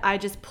instead, I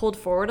just pulled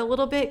forward a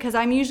little bit because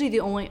I'm usually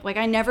the only, like,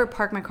 I never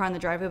park my car in the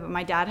driveway, but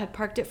my dad had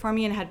parked it for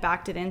me and had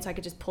backed it in so I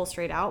could just pull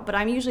straight out. But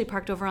I'm usually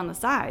parked over on the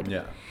side.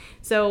 Yeah.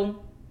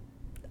 So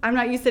I'm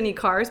not used to any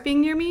cars being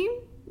near me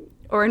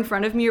or in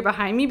front of me or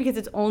behind me because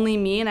it's only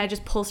me, and I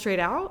just pull straight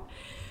out.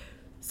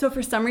 So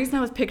for some reason, I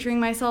was picturing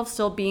myself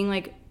still being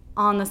like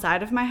on the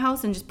side of my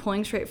house and just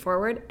pulling straight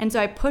forward. And so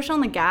I push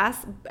on the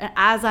gas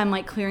as I'm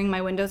like clearing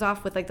my windows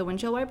off with like the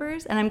windshield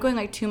wipers, and I'm going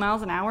like 2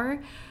 miles an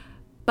hour,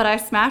 but I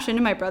smash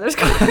into my brother's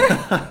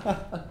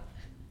car.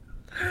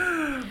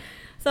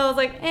 So I was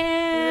like,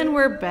 and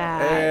we're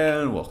back.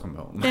 And welcome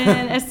home.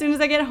 And as soon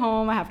as I get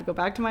home, I have to go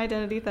back to my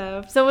identity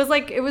theft. So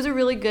it was a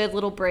really good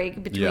little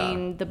break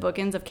between the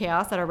bookends of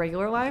chaos that our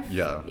regular life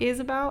is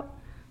about.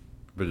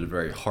 But a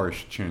very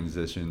harsh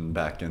transition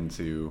back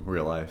into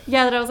real life.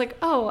 Yeah, that I was like,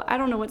 oh, I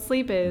don't know what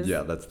sleep is.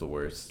 Yeah, that's the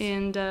worst.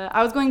 And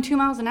I was going 2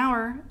 miles an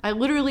hour. I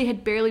literally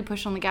had barely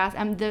pushed on the gas.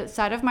 And the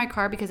side of my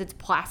car, because it's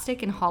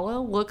plastic and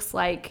hollow, looks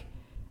like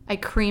I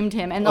creamed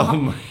him.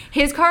 And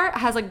his car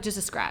has like just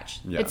a scratch.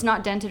 Yeah. It's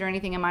not dented or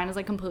anything, and mine is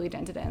like completely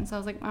dented in. So I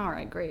was like, all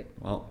right, great.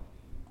 Well,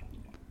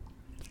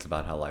 it's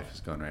about how life is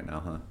going right now,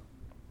 huh?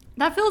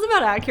 That feels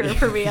about accurate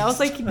for me. I was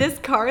like, this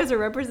car is a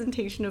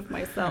representation of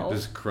myself.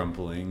 Just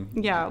crumpling.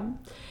 Yeah.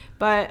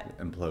 But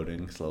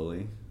imploding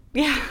slowly.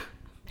 Yeah.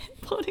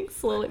 Imploding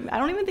slowly. I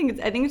don't even think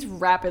I think it's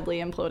rapidly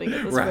imploding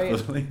at this rate.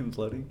 Rapidly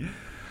imploding?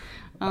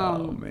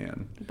 Oh,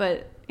 man.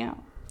 But, yeah.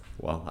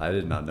 Well, I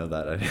did not know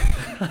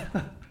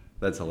that.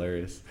 That's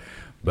hilarious.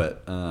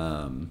 But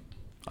I'm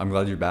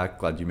glad you're back.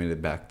 Glad you made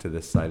it back to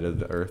this side of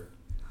the earth.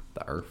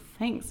 The earth.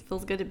 Thanks.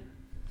 Feels good to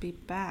be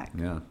back.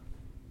 Yeah.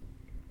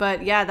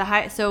 But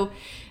yeah, so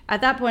at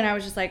that point I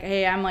was just like,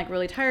 hey, I'm like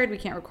really tired. We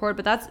can't record.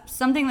 But that's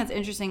something that's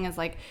interesting is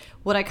like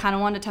what I kind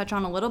of wanted to touch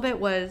on a little bit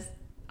was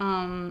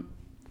when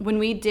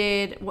we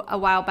did a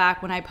while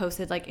back when I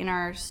posted like in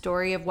our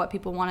story of what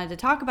people wanted to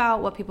talk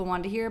about, what people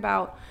wanted to hear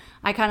about,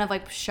 I kind of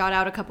like shot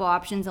out a couple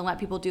options and let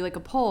people do like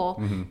a poll.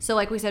 Mm-hmm. So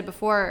like we said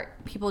before,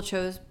 people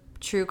chose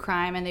true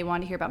crime and they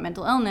wanted to hear about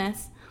mental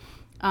illness.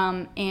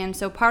 And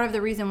so part of the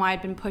reason why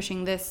I'd been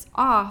pushing this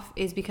off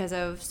is because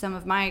of some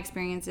of my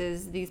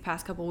experiences these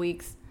past couple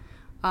weeks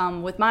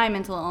with my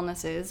mental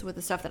illnesses, with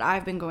the stuff that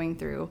I've been going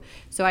through.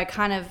 So I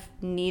kind of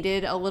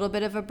needed a little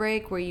bit of a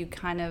break where you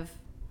kind of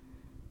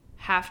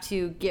have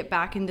to get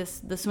back into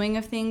the swing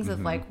of things of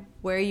like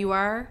where you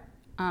are.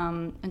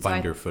 And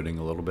find your footing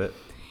a little bit.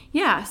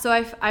 Yeah. So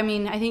I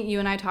mean, I think you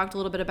and I talked a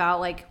little bit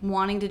about like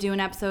wanting to do an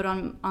episode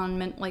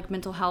on like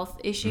mental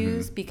health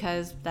issues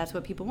because that's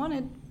what people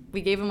wanted. We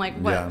gave them like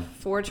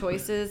 4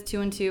 choices, 2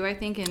 and 2, I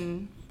think,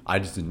 and I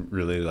just didn't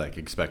really like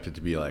expect it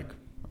to be like,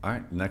 all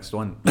right, next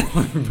one. But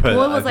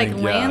well, it was like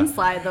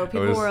landslide though.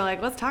 People were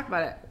like, let's talk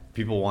about it.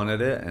 People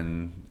wanted it,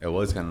 and it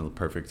was kind of the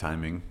perfect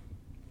timing.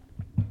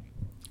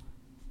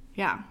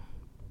 Yeah,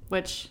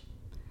 which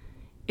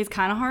is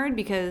kind of hard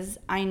because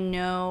I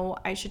know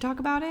I should talk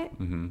about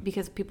it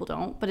because people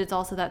don't, but it's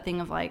also that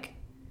thing of like.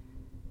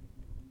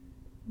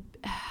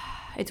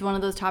 It's one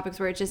of those topics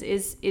where it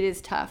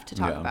is tough to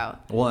talk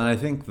about. Well, and I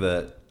think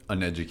that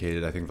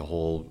uneducated, I think the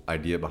whole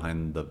idea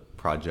behind the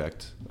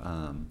project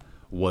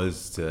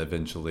was to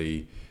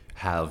eventually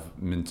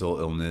have mental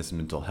illness,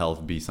 mental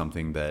health be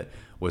something that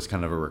was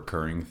kind of a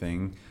recurring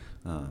thing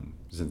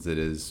since it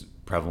is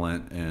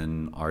prevalent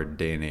in our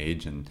day and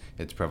age and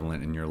it's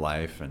prevalent in your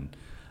life. And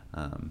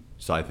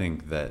so I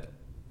think that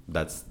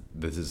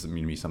this is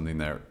going to be something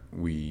that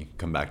we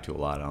come back to a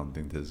lot. I don't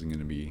think this is going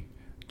to be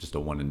just a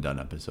one and done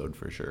episode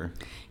for sure.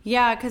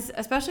 Yeah, because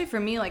especially for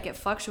me, like it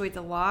fluctuates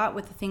a lot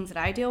with the things that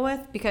I deal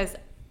with because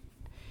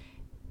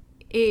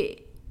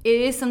it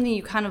is something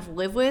you kind of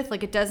live with.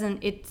 Like it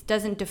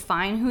doesn't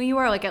define who you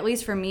are. Like at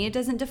least for me, it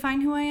doesn't define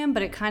who I am,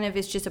 but it kind of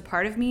is just a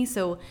part of me.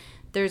 So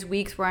there's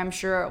weeks where I'm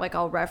sure like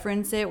I'll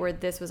reference it where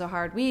this was a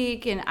hard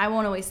week, and I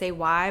won't always say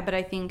why, but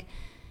I think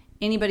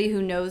anybody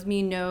who knows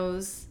me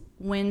knows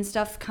when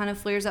stuff kind of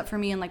flares up for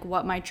me and like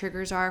what my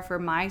triggers are for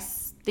my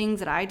things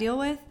that I deal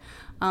with.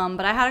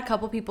 But I had a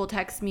couple people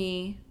text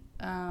me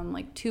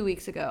like 2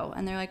 weeks ago,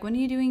 and they're like, when are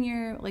you doing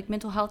your like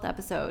mental health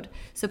episode?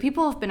 So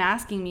people have been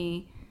asking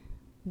me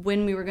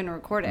when we were going to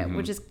record it,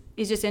 which is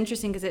just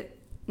interesting because it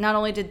not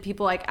only did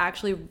people like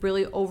actually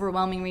really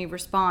overwhelmingly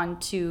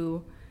respond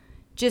to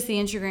just the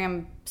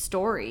Instagram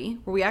story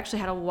where we actually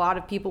had a lot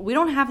of people. We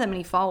don't have that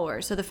many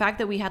followers. So the fact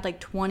that we had like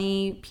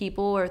 20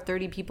 people or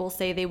 30 people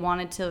say they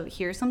wanted to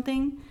hear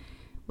something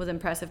was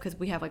impressive because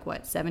we have like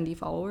what 70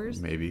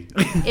 followers maybe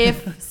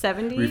if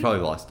 70. We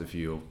probably lost a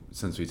few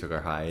since we took our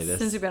hiatus,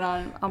 since we've been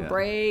on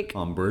break.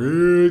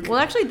 Well,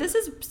 actually this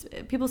is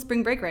people's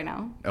spring break right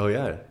now. Oh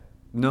yeah,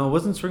 no, it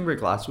wasn't spring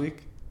break last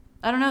week.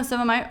 I don't know,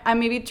 some of my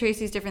maybe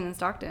Tracy's different than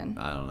Stockton.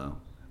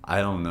 I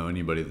don't know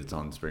anybody that's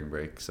on spring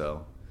break.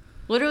 So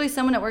literally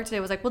someone at work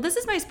today was like, well, this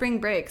is my spring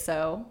break.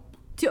 So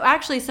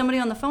actually somebody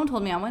on the phone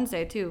told me on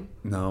Wednesday too.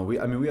 No, we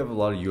have a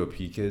lot of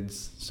UOP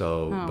kids,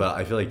 so but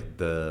I feel like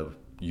the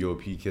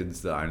UOP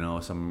kids that I know,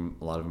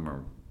 a lot of them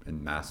are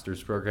in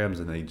master's programs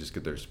and they just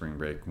get their spring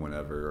break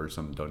whenever, or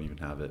some don't even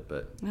have it.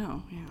 But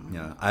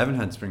I haven't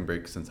had spring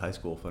break since high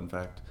school, fun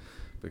fact,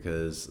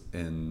 because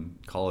in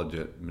college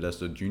at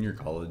Modesto Junior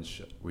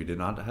College we did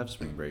not have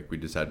spring break. We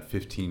just had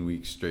 15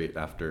 weeks straight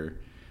after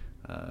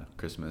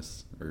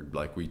Christmas, or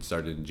like we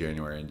started in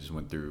January and just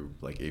went through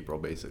like April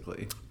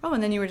basically. Oh,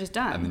 and then you were just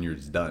done. And then you're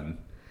just done.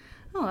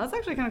 Oh, that's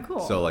actually kind of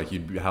cool. So like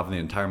you'd have the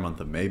entire month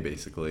of May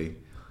basically.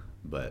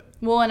 But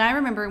Well, and I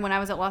remember when I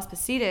was at Las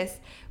Positas,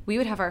 we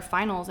would have our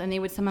finals, and they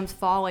would sometimes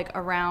fall like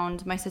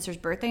around my sister's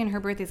birthday, and her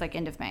birthday's like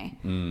end of May.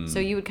 So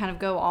you would kind of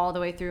go all the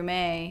way through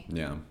May,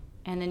 yeah,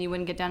 and then you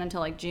wouldn't get done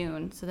until like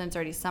June. So then it's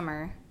already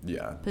summer.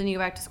 yeah, But then you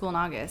go back to school in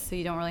August, so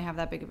you don't really have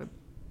that big of a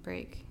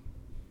break,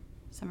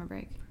 summer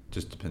break.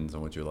 just depends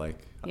on what you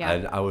like.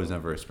 Yeah. I was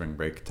never a spring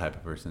break type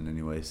of person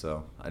anyway,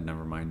 so I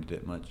never minded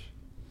it much.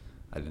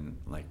 I didn't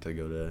like to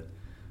go to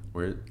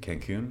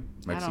Cancun,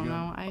 Mexico. I don't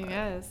know. I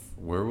guess.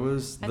 Where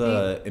was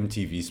the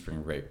MTV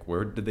spring break?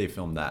 Where did they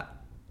film that?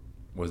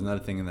 Wasn't that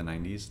a thing in the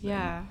 90s?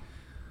 Yeah.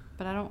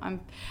 But I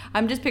don't.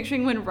 I'm just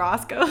picturing when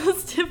Ross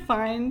goes to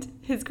find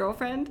his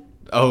girlfriend.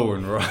 Oh,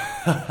 and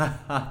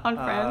On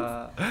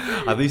Friends?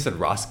 I thought you said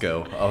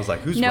Roscoe. I was like,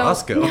 who's No,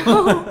 Roscoe?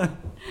 no.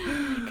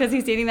 Because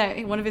he's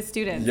dating one of his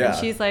students, Yeah. and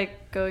she's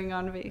like going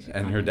on vacation.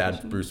 And her dad's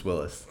Bruce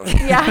Willis.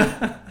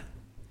 Yeah.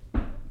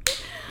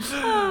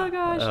 Oh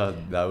gosh.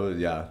 That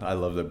was I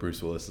love that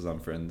Bruce Willis is on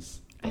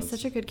Friends. It's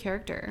such a good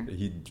character.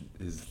 He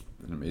is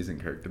an amazing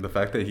character. The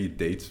fact that he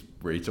dates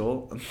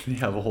Rachel, they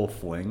have a whole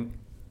fling.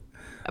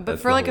 But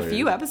That's for like a hilarious.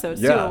 few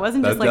episodes too. Yeah, It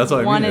wasn't just like that's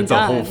what I one mean. and It's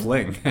done. a whole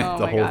fling. It's Oh a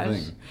my whole gosh.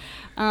 thing.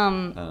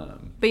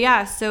 But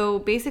yeah, so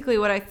basically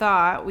what I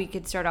thought we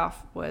could start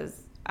off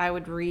was I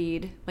would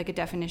read like a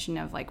definition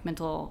of like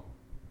mental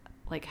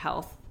like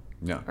health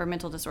Yeah. or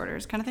mental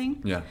disorders kind of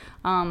thing. Yeah.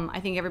 I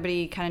think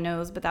everybody kind of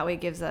knows, but that way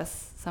it gives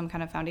us some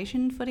kind of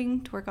foundation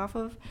footing to work off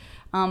of.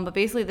 But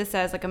basically this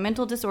says like a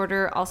mental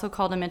disorder, also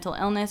called a mental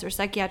illness or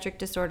psychiatric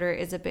disorder,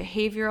 is a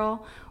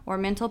behavioral or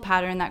mental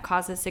pattern that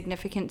causes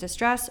significant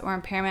distress or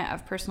impairment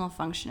of personal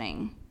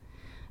functioning.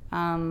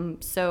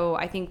 So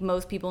I think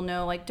most people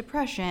know like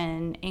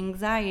depression,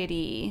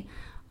 anxiety.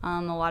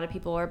 A lot of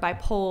people are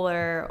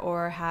bipolar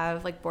or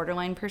have like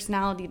borderline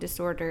personality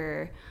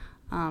disorder.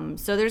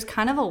 So there's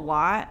kind of a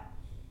lot.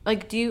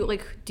 Like, do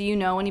you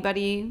know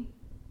anybody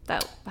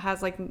that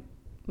has like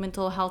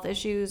mental health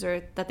issues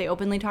or that they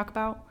openly talk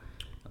about?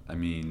 I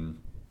mean,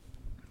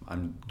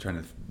 I'm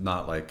trying to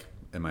not like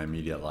in my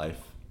immediate life,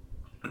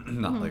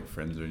 not like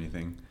friends or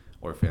anything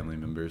or family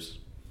members.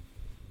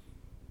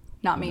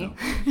 Not me.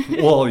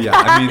 No. Well, yeah,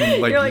 I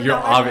mean, like You're you're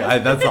like,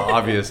 obvious. That's the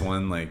obvious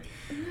one, like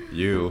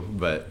you.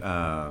 But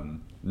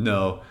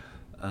no,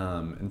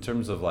 in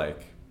terms of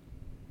like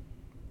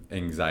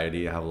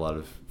anxiety, I have a lot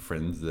of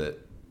friends that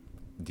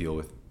deal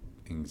with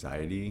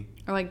anxiety.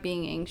 Or like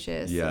being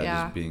anxious. Yeah,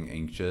 Yeah. just being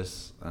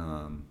anxious.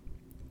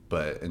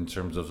 But in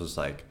terms of just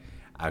like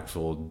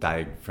actual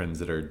friends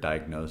that are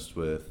diagnosed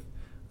with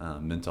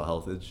mental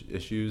health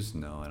issues,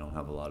 no, I don't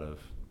have a lot of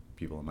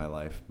people in my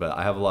life. But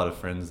I have a lot of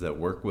friends that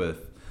work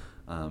with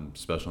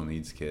special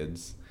needs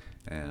kids,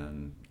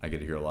 and I get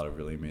to hear a lot of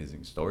really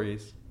amazing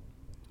stories.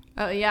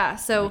 Oh yeah.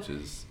 So which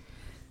is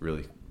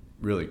really,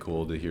 really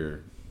cool to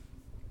hear.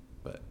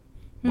 But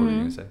what were you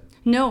gonna say?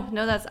 No,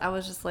 I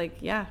was just like,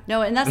 yeah.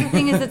 No, and that's the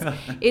thing is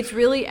it's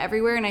really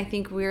everywhere, and I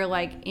think we're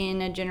like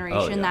in a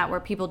generation that where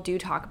people do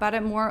talk about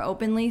it more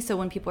openly. So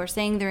when people are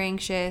saying they're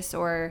anxious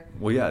or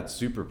Well, yeah, it's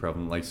super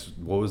prevalent. Like,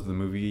 what was the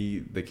movie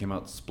that came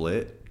out,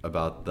 Split,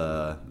 about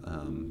the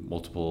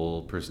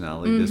multiple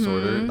personality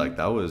disorder? Like,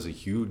 that was a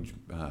huge.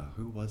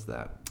 Who was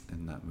that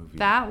in that movie?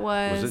 that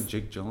was it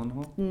Jake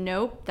Gyllenhaal?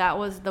 Nope, that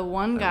was the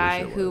one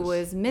guy wish it who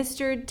was. was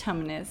Mr.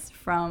 Tumnus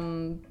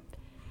from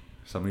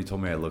Somebody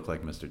told me I look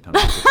like Mr.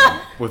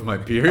 Tumnus with my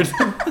beard.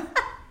 What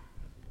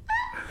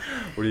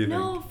do you think?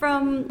 No,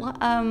 from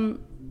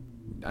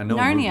I know.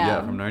 Narnia.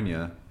 Yeah, from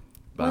Narnia.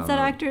 But I what's don't that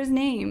know. actor's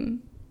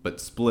name? But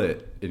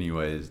Split,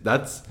 anyways,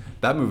 that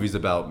movie's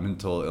about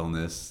mental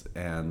illness,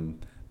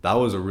 and that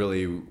was a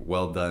really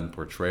well done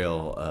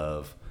portrayal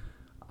of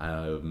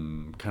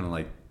kind of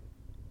like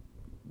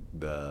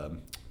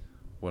I'm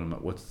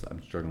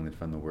struggling to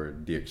find the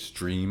word, the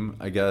extreme,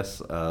 I guess,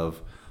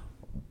 of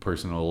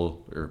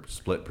personal or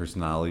split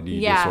personality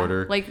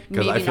disorder. Like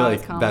because maybe I feel not like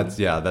as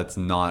common. that's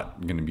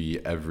not going to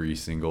be every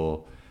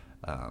single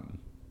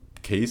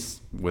case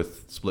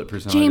with split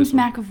personality James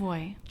disorder.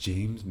 McAvoy.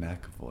 James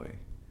McAvoy.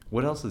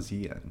 What else is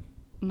he in?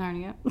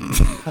 Narnia.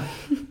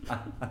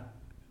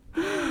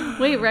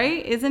 Wait,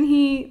 right? Isn't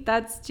he?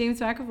 That's James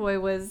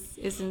McAvoy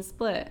is in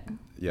Split.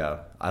 Yeah,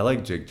 I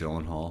like Jake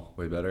Gyllenhaal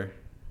way better.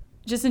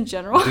 Just in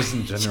general. Just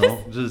in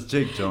general, just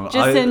Jake Gyllenhaal.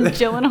 Just in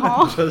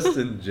Gyllenhaal. Just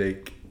in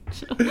Jake.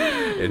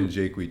 In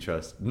Jake We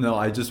Trust. No,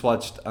 I just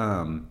watched.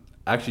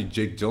 Actually,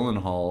 Jake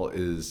Gyllenhaal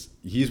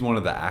he's one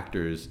of the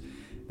actors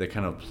that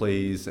kind of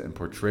plays and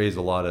portrays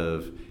a lot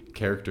of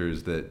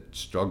characters that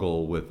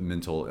struggle with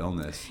mental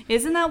illness.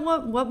 Isn't that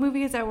what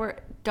movie is that?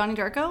 Where Donnie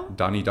Darko?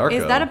 Donnie Darko.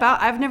 Is that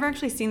about? I've never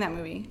actually seen that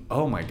movie.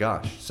 Oh my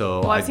gosh!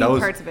 So Well, I've seen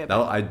parts of it,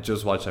 but- I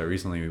just watched that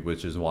recently,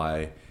 which is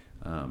why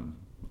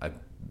I've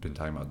been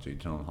talking about Jake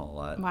Gyllenhaal a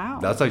lot. Wow.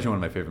 That's actually one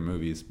of my favorite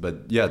movies.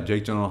 But yeah,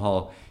 Jake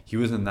Gyllenhaal, he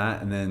was in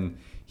that, and then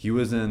he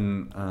was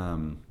in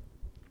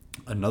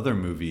another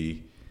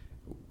movie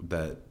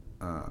that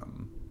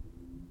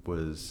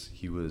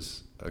he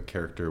was a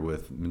character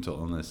with mental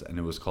illness, and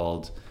it was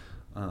called.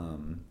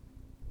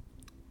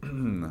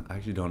 I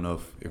actually don't know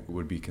if it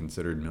would be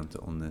considered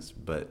mental illness,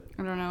 but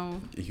I don't know.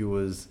 he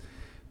was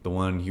The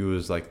one, he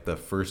was like the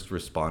first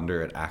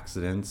responder at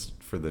accidents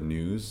for the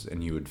news,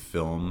 and he would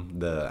film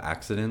the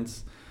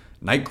accidents.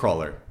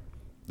 Nightcrawler.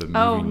 The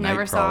movie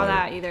never saw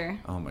that either.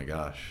 Oh my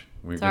gosh.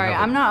 Sorry,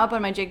 I'm not up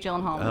on my Jake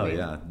Gyllenhaal movie. Oh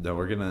yeah, no,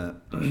 we're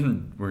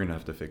gonna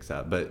have to fix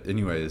that. But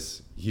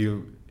anyways, he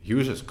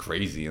was just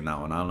crazy in that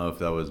one. I don't know if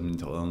that was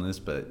mental illness,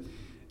 but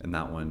in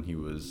that one he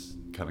was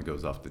kind of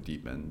goes off the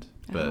deep end.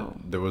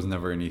 But there was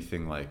never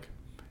anything like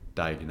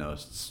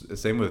diagnosed.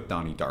 Same with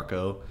Donnie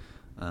Darko,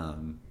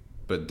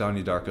 but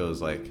Donnie Darko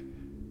is like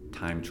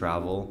time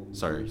travel.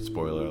 Sorry,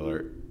 spoiler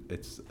alert.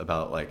 It's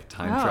about like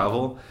time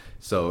travel.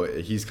 So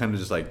he's kind of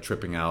just like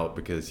tripping out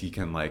because he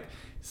can like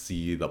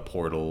see the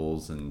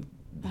portals and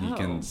he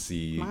can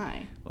see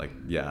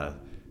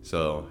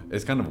so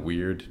it's kind of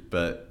weird,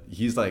 but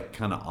he's like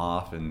kind of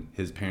off, and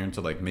his parents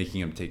are like making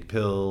him take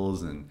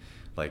pills and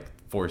like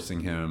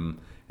forcing him,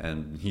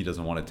 and he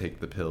doesn't want to take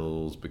the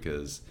pills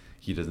because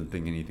he doesn't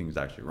think anything's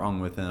actually wrong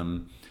with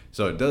him.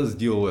 So it does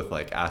deal with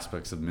like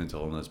aspects of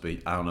mental illness, but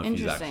I don't know if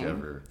he's actually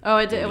ever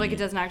it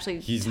doesn't actually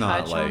he's touch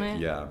not like on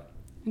it?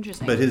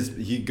 Interesting. But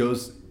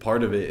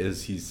part of it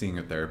is he's seeing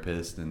a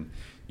therapist, and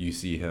you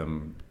see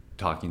him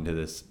talking to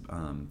this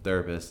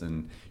therapist,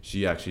 and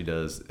she actually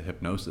does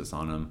hypnosis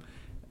on him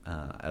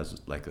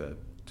as like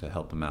to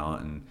help him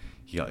out, and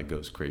he like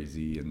goes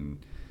crazy,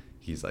 and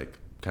he's like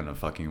kind of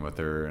fucking with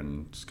her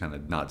and just kind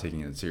of not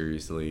taking it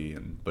seriously,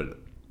 but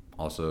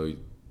also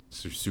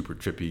super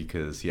trippy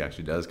because he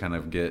actually does kind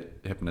of get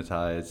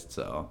hypnotized.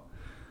 So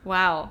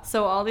wow.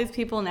 So all these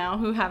people now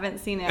who haven't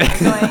seen it are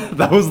going...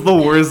 That was the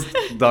worst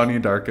Donnie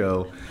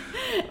Darko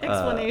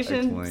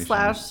explanation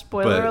 /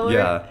 spoiler alert.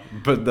 Yeah,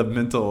 but the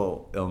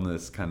mental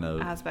illness kind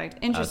of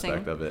aspect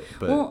of it.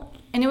 But, well,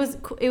 and it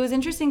was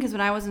interesting because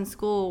when I was in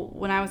school,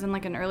 when I was in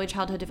like an early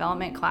childhood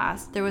development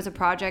class, there was a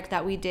project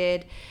that we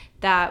did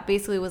that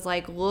basically was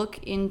like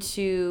look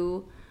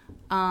into...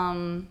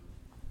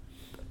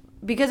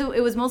 because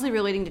it was mostly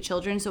relating to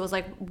children, so it was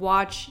like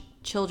watch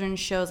children's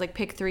shows, like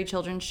pick 3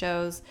 children's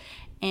shows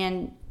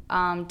and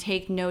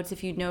take notes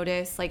if you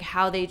notice like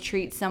how they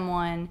treat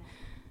someone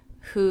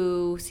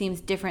who seems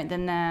different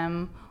than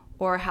them,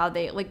 or how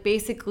they like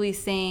basically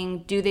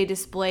saying, do they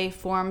display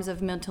forms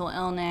of mental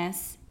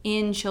illness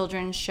in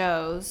children's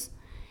shows?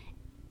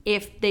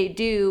 If they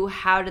do,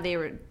 how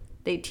do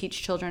they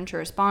teach children to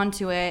respond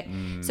to it?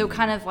 So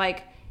kind of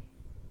like,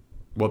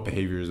 what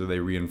behaviors are they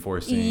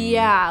reinforcing?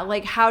 Yeah,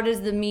 like how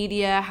does the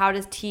media, how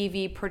does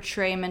TV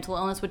portray mental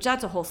illness? Which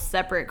that's a whole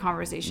separate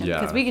conversation,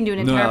 because we can do an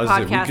entire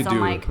podcast on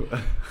like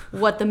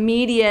what the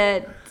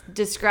media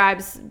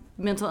describes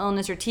mental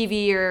illness, or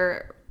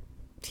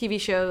TV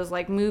shows,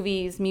 like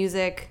movies,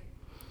 music.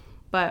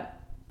 But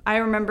I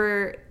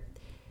remember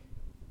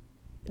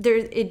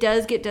it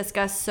does get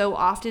discussed so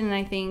often, and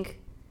I think,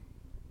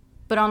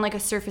 but on like a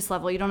surface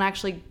level, you don't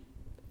actually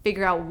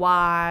figure out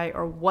why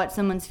or what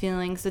someone's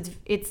feeling. So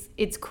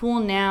it's cool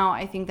now,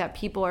 I think, that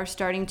people are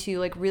starting to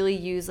like really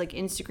use like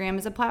Instagram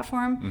as a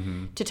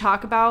platform to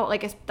talk about,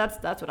 like,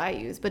 that's what I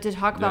use, but to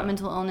talk about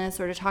mental illness,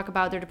 or to talk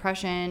about their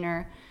depression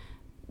or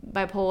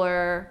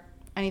bipolar,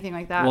 anything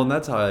like that. Well, and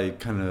that's how I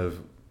kind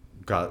of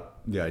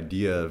got the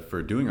idea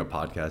for doing a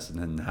podcast, and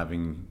then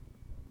having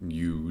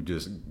you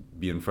just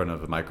be in front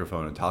of a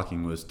microphone and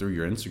talking was through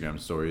your Instagram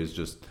stories,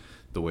 just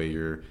the way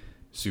you're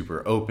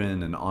super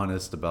open and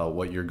honest about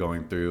what you're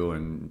going through,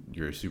 and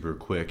you're super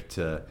quick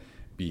to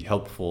be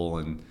helpful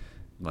and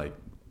like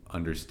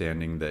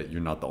understanding that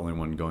you're not the only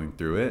one going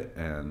through it.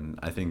 And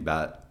I think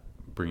that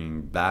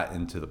bringing that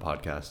into the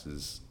podcast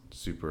is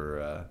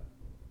super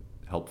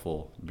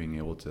helpful, being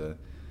able to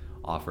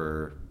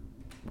offer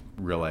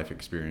real life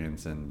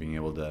experience and being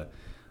able to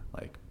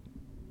like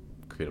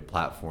create a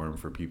platform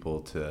for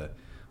people to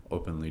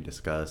openly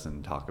discuss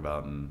and talk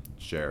about and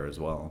share as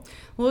well.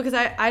 Well, because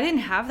I didn't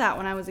have that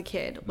when I was a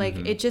kid. Like,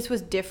 it just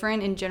was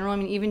different in general. I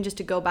mean, even just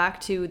to go back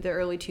to the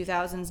early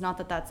 2000s, not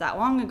that that's that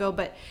long ago,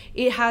 but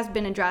it has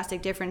been a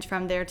drastic difference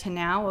from there to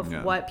now of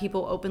what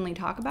people openly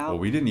talk about. Well,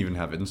 we didn't even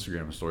have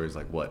Instagram stories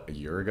like, what, a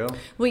year ago?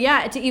 Well,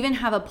 yeah, to even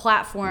have a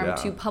platform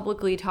to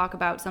publicly talk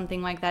about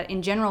something like that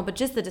in general, but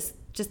just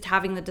just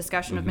having the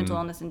discussion of mental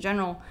illness in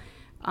general,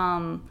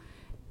 and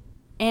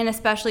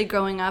especially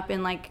growing up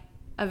in like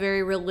a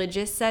very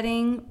religious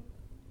setting,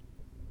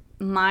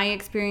 my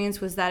experience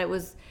was that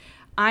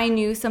I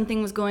knew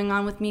something was going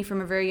on with me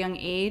from a very young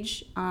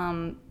age.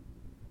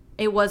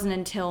 It wasn't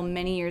until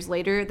many years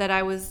later that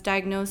I was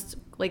diagnosed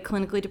like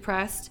clinically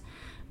depressed.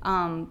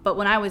 But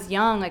when I was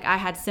young, like I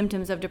had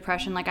symptoms of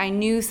depression. Like I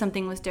knew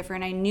something was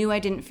different. I knew I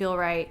didn't feel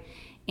right.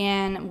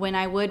 And when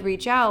I would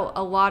reach out,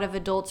 a lot of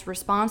adults'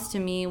 response to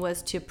me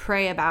was to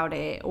pray about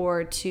it,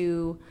 or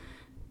to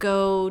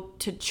go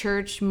to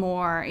church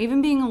more.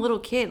 Even being a little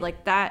kid,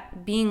 like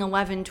that, being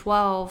 11,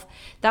 12,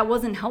 that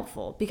wasn't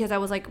helpful, because I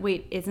was like,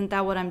 wait, isn't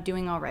that what I'm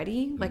doing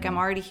already? Like I'm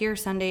already here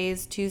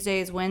Sundays,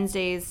 Tuesdays,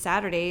 Wednesdays,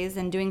 Saturdays,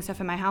 and doing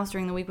stuff in my house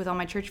during the week with all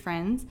my church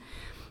friends.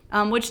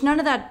 Which none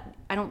of that,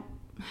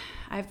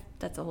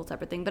 that's a whole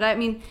separate thing. But I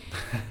mean,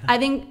 I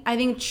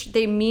think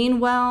they mean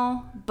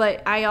well,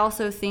 but I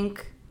also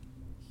think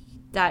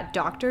that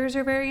doctors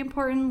are very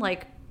important.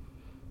 Like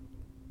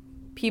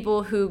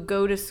people who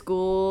go to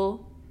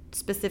school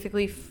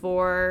specifically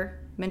for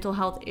mental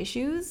health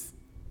issues,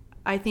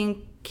 I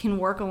think can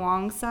work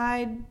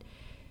alongside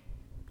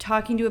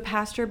talking to a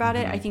pastor about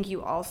it. I think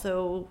you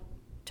also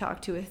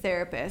talk to a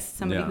therapist,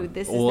 somebody who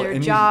this is their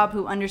job,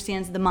 who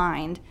understands the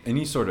mind.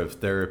 Any sort of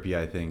therapy,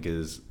 I think,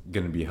 is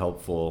going to be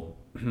helpful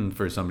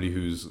for somebody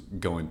who's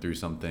going through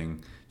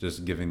something,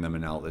 just giving them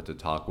an outlet to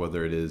talk,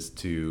 whether it is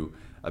to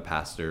a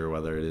pastor,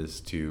 whether it is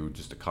to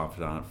just a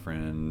confidant,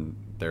 friend,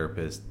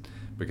 therapist,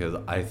 because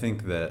I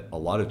think that a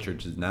lot of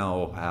churches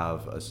now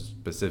have a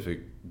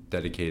specific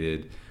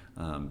dedicated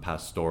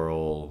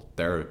pastoral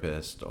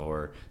therapist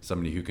or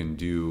somebody who can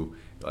do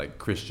like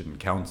Christian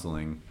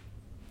counseling.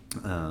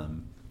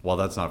 While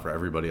that's not for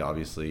everybody,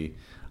 obviously,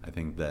 I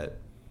think that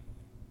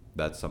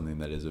that's something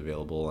that is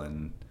available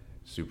and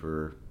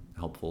super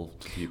helpful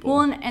to people.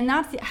 Well, and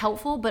that's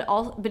helpful, but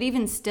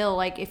even still,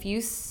 like if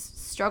you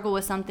struggle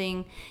with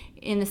something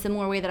in a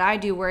similar way that I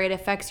do, where it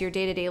affects your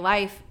day-to-day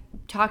life,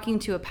 talking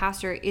to a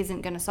pastor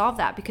isn't going to solve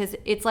that, because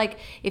it's like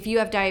if you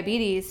have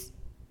diabetes,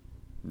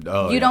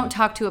 you don't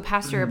talk to a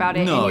pastor about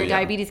it and your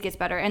diabetes gets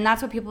better. And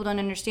that's what people don't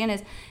understand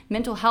is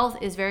mental health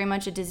is very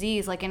much a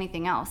disease like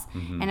anything else.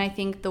 And I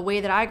think the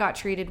way that I got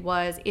treated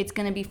was it's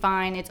going to be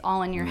fine. It's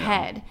all in your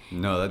head.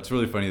 No, that's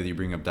really funny that you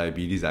bring up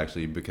diabetes,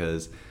 actually,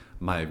 because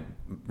my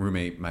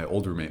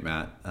old roommate,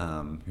 Matt,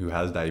 who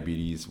has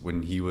diabetes,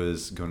 when he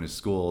was going to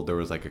school, there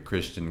was like a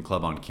Christian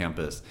club on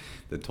campus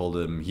that told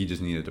him he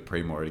just needed to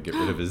pray more to get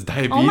rid of his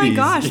diabetes. Oh my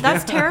gosh,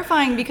 that's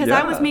terrifying, because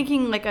I was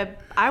making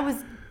I was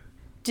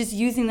just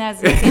using that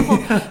as an example,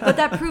 but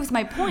that proves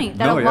my point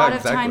that a lot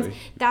of times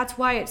that's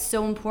why it's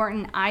so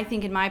important, I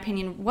think, in my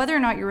opinion, whether or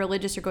not you're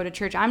religious or go to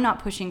church. I'm not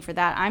pushing for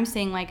that. I'm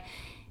saying, like,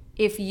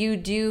 if you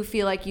do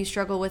feel like you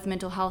struggle with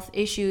mental health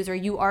issues, or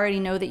you already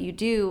know that you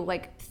do,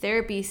 like,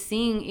 therapy,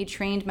 seeing a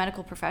trained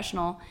medical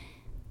professional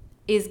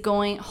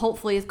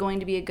hopefully is going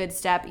to be a good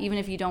step, even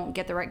if you don't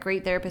get the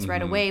great therapist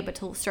right away, but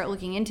to start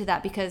looking into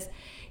that, because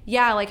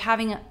like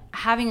having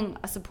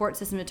a support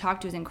system to talk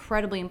to is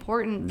incredibly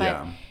important.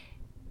 But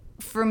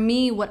for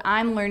me, what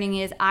I'm learning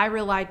is I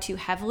relied too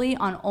heavily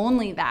on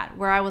only that,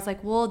 where I was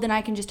like, well, then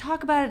I can just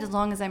talk about it as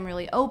long as I'm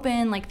really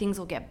open, like things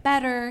will get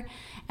better.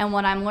 And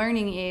what I'm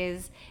learning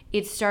is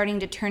it's starting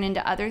to turn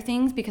into other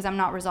things because I'm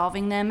not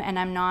resolving them and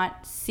I'm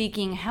not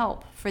seeking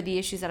help for the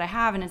issues that I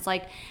have. And it's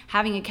like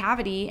having a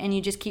cavity and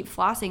you just keep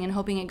flossing and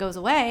hoping it goes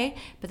away.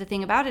 But the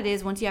thing about it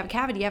is, once you have a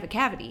cavity, you have a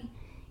cavity.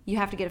 You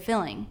have to get a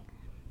filling.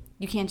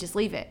 You can't just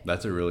leave it.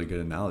 That's a really good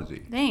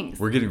analogy. Thanks.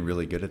 We're getting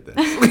really good at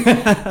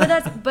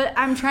this. But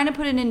I'm trying to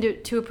put it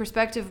into a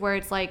perspective where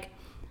it's like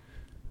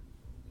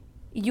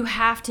you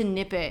have to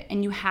nip it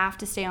and you have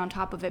to stay on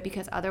top of it,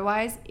 because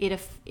otherwise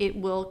it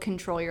will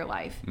control your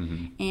life.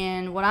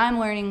 And what I'm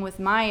learning with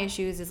my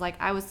issues is, like,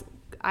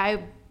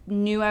 I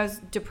knew I was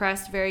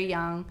depressed very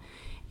young,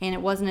 and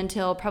it wasn't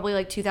until probably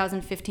like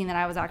 2015 that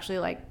I was actually,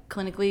 like,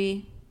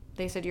 clinically,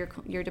 they said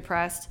you're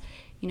depressed.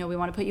 You know, we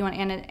want to put you on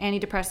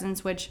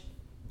antidepressants, which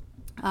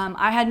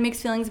I had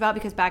mixed feelings about,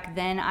 because back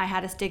then I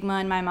had a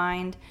stigma in my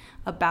mind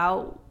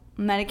about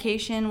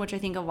medication, which I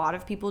think a lot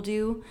of people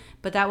do,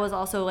 but that was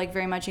also, like,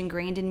 very much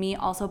ingrained in me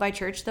also by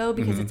church, though,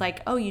 because it's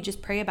like, oh, you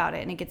just pray about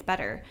it and it gets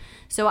better.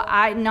 So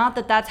not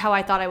that that's how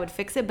I thought I would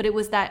fix it, but it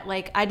was that,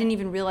 like, I didn't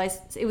even realize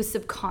it was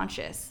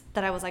subconscious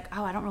that I was like,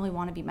 oh, I don't really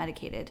want to be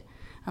medicated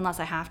unless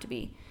I have to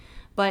be.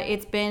 But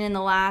it's been in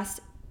the last,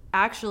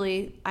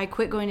 actually, I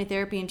quit going to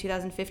therapy in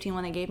 2015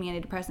 when they gave me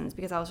antidepressants,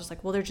 because I was just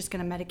like, well, they're just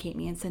going to medicate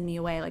me and send me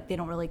away. Like, they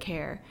don't really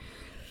care.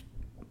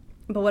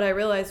 But what I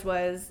realized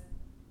was,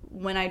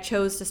 when I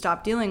chose to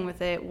stop dealing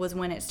with it, was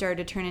when it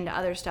started to turn into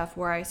other stuff,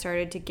 where I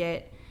started to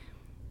get,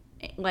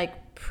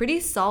 like, pretty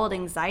solid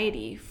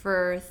anxiety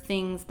for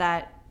things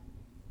that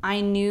I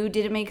knew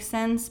didn't make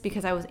sense,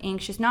 because I was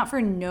anxious, not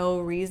for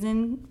no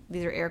reason,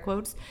 these are air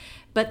quotes,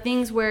 but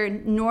things where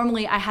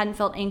normally I hadn't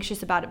felt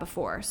anxious about it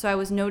before. So I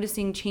was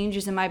noticing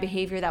changes in my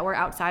behavior that were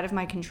outside of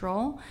my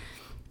control.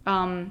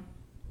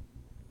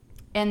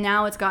 And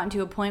now it's gotten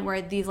to a point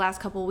where these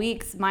last couple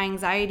weeks, my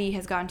anxiety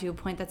has gotten to a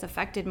point that's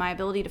affected my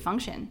ability to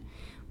function,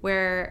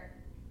 where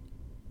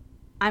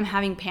I'm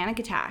having panic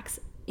attacks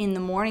in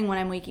the morning when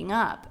I'm waking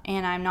up,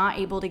 and I'm not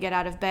able to get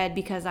out of bed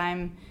because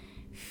I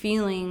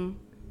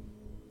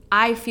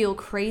feel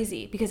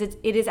crazy, because it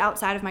is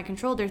outside of my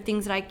control. There are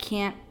things that I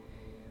can't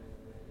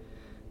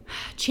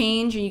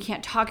change, and you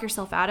can't talk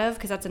yourself out of,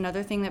 because that's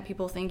another thing that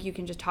people think you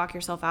can just talk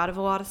yourself out of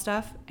a lot of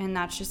stuff, and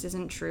that just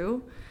isn't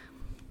true.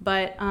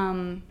 But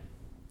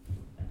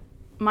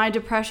my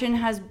depression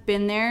has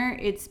been there.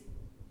 It's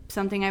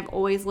something I've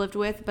always lived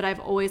with, but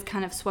I've always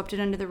kind of swept it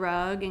under the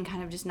rug and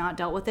kind of just not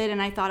dealt with it.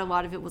 And I thought a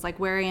lot of it was like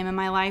where I am in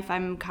my life.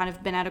 I'm kind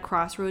of been at a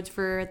crossroads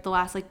for the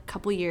last, like,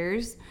 couple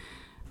years.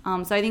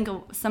 So I think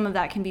some of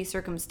that can be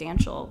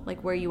circumstantial,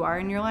 like where you are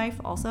in your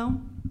life also.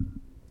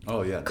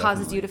 Oh, yeah.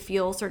 Causes definitely. you to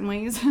feel certain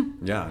ways.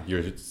 Yeah,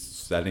 your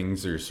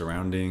settings, your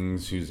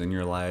surroundings, who's in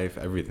your life,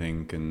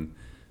 everything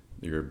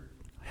your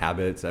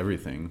habits,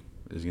 everything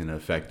is going to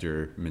affect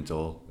your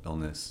mental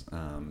illness,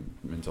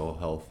 mental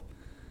health.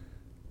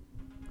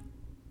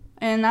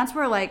 And that's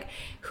where like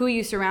who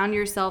you surround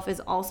yourself with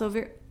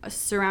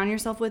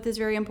is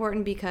very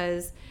important,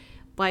 because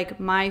like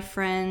my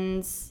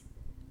friends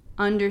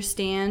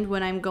understand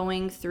when I'm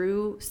going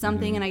through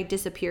something and I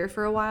disappear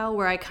for a while,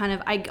 where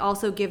I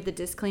also give the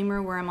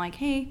disclaimer where I'm like,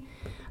 hey,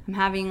 I'm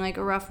having like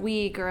a rough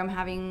week, or I'm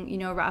having, you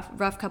know, a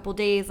rough couple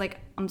days. Like,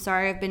 I'm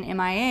sorry I've been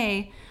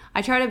MIA.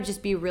 I try to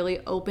just be really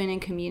open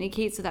and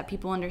communicate so that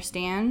people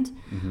understand.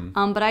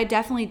 But I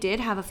definitely did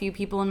have a few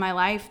people in my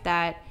life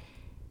that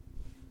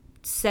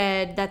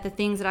said that the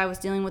things that I was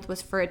dealing with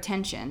was for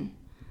attention,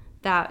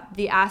 that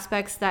the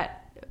aspects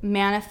that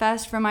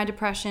manifest from my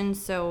depression,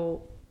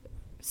 so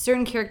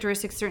certain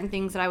characteristics, certain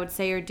things that I would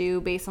say or do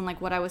based on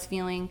like what I was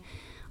feeling,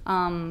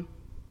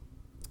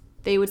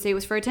 they would say it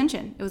was for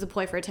attention. It was a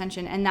ploy for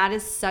attention. And that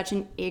is such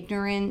an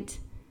ignorant...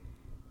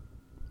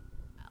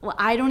 Well,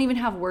 I don't even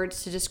have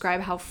words to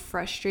describe how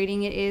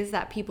frustrating it is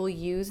that people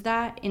use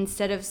that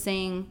instead of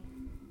saying,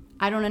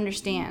 I don't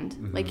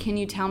understand. Like, can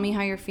you tell me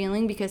how you're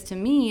feeling? Because to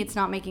me, it's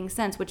not making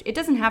sense, which it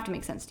doesn't have to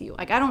make sense to you.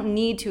 Like, I don't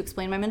need to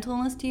explain my mental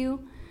illness to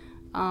you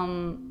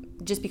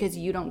just because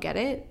you don't get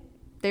it.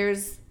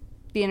 There's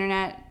the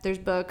internet, there's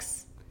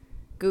books,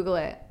 Google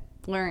it,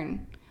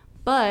 learn.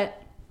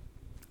 But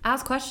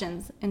ask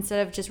questions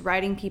instead of just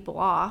writing people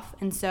off.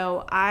 And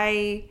so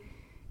I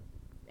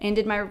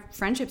ended my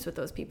friendships with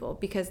those people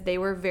because they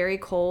were very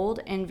cold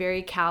and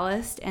very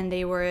calloused, and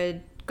they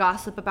would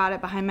gossip about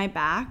it behind my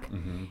back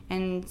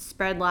and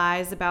spread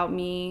lies about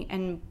me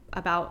and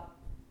about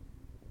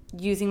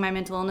using my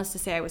mental illness to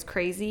say I was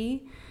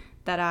crazy,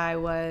 that I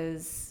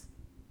was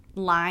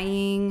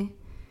lying.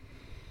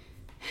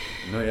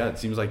 No, yeah, it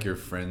seems like your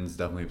friends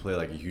definitely play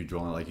like a huge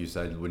role, like you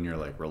said, when you're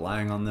like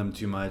relying on them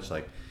too much,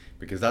 like,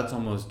 because that's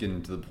almost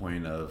getting to the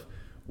point of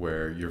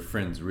where your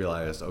friends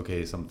realize,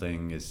 okay,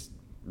 something is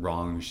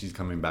wrong, she's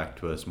coming back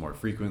to us more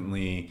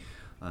frequently.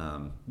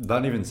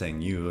 Not even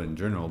saying you in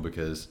general,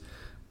 because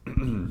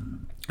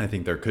I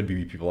think there could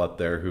be people out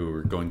there who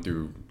are going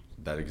through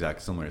that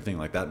exact similar thing.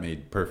 Like, that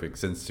made perfect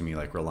sense to me,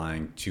 like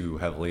relying too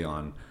heavily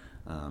on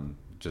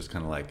just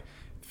kind of like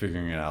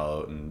figuring it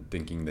out and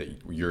thinking that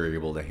you're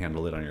able to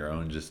handle it on your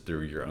own just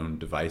through your own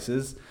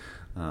devices.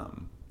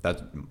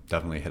 That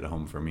definitely hit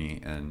home for me.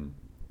 And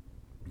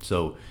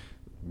so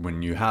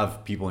when you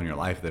have people in your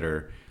life that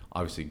are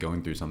obviously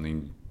going through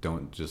something,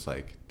 don't just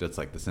like, that's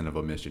like the sin of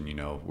omission, you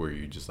know, where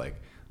you just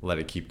like let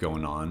it keep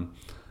going on.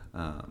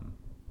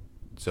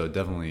 So it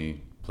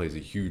definitely plays a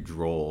huge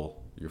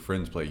role. Your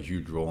friends play a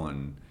huge role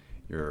in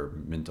your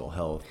mental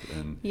health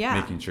and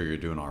making sure you're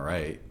doing all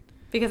right.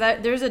 Because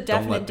there's a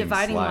definite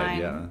dividing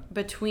line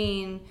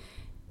between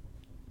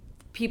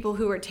people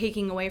who are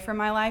taking away from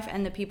my life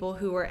and the people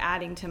who are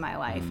adding to my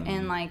life.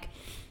 And like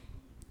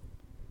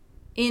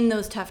in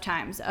those tough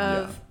times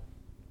of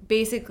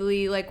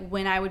basically like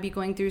when I would be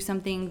going through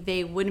something,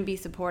 they wouldn't be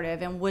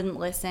supportive and wouldn't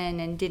listen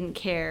and didn't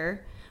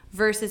care,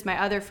 versus my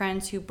other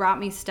friends who brought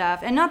me stuff.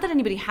 And not that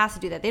anybody has to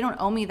do that. They don't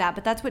owe me that,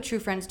 but that's what true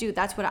friends do.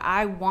 That's what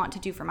I want to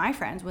do for my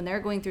friends when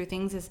they're going through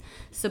things, is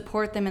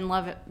support them and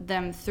love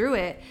them through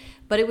it.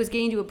 But it was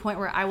getting to a point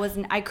where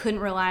I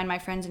couldn't rely on my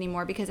friends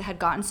anymore because it had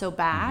gotten so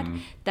bad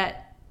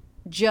that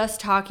just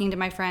talking to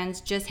my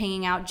friends, just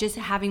hanging out, just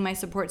having my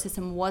support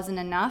system wasn't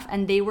enough.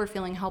 And they were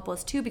feeling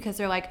helpless too, because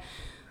they're like,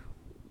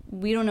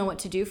 we don't know what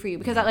to do for you.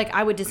 Because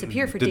I would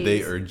disappear for days. Did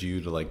they urge you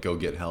to like go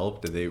get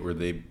help?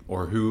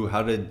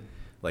 How did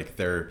like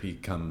therapy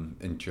come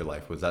into your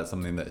life? Was that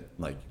something that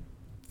like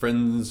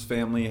friends,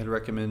 family had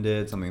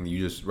recommended? Something that you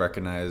just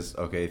recognized,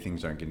 okay,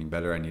 things aren't getting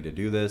better, I need to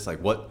do this? Like,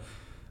 what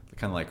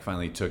kind of like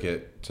finally took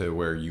it to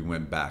where you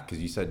went back?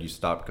 Because you said you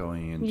stopped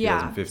going in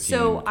 2015.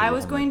 So I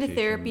was going to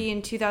therapy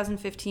in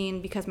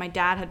 2015 because my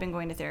dad had been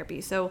going to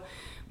therapy. So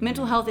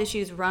mental health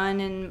issues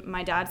run in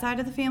my dad's side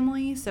of the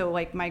family. So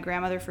like my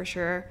grandmother for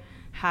sure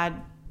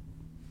had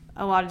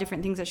a lot of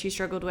different things that she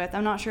struggled with.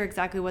 I'm not sure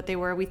exactly what they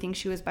were. We think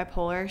she was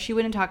bipolar. She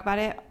wouldn't talk about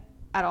it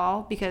at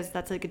all because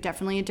that's like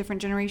definitely a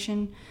different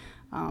generation.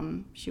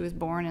 She was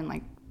born in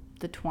like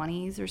the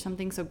 20s or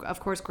something. So of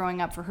course,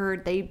 growing up for her,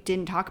 they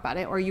didn't talk about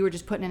it, or you were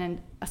just put in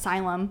an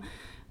asylum.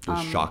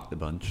 Shocked a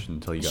bunch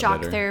until you got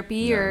shock better.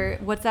 Therapy, or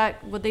what's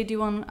that? What they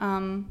do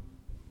on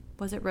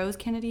was it Rose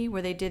Kennedy,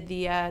 where they did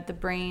the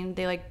brain?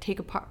 They like take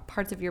apart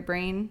parts of your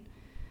brain.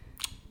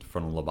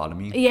 Frontal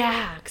lobotomy.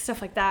 Yeah,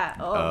 stuff like that.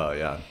 Oh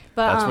yeah,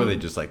 but that's where they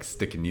just like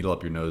stick a needle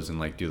up your nose and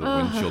like do the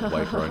windshield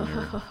wiper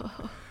on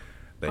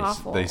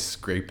your. They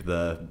scrape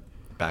the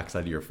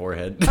backside of your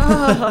forehead.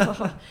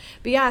 But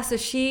yeah, so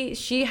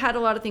she had a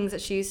lot of things that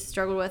she's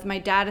struggled with. My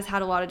dad has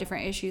had a lot of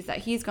different issues that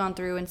he's gone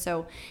through, and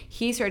so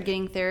he started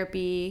getting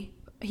therapy.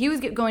 He was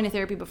going to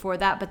therapy before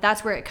that, but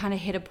that's where it kind of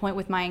hit a point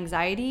with my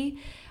anxiety.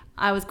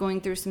 I was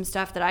going through some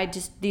stuff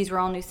that these were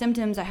all new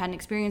symptoms. I hadn't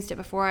experienced it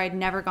before. I'd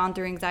never gone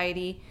through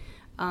anxiety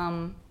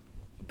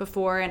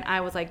before, and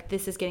I was like,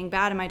 this is getting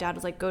bad. And my dad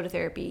was like, go to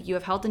therapy. You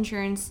have health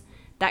insurance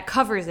that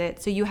covers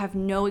it, so you have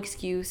no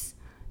excuse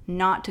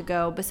not to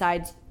go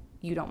besides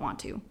you don't want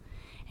to.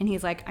 And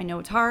he's like, I know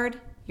it's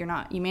hard. You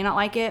may not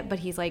like it, but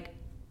he's like,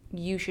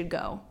 you should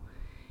go.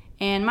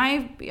 And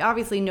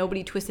obviously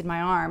nobody twisted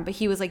my arm, but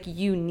he was like,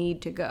 you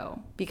need to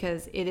go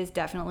because it is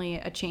definitely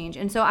a change.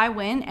 And so I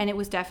went, and it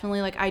was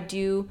definitely like, I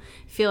do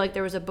feel like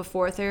there was a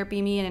before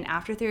therapy me and an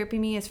after therapy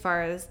me, as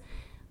far as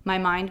my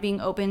mind being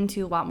open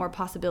to a lot more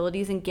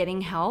possibilities and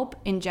getting help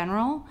in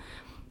general.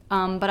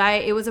 But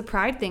it was a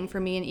pride thing for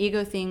me, an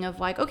ego thing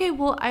of like, okay,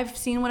 well, I've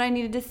seen what I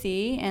needed to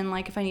see. And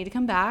like, if I need to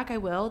come back, I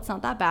will. It's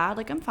not that bad.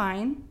 Like, I'm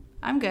fine.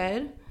 I'm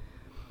good.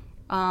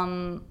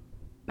 And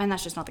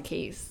that's just not the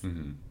case.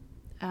 Mm-hmm.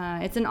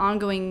 It's an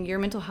ongoing, your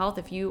mental health,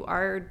 if you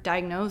are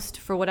diagnosed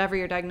for whatever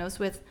you're diagnosed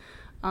with,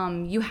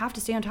 you have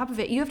to stay on top of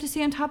it. You have to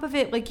stay on top of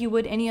it like you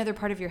would any other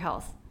part of your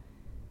health.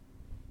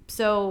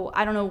 So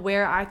I don't know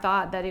where I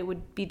thought that it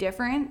would be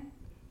different,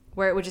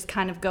 where it would just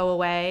kind of go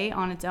away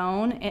on its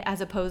own,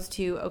 as opposed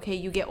to, okay,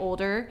 you get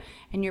older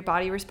and your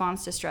body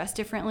responds to stress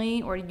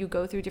differently, or you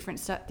go through different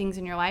things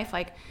in your life.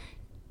 Like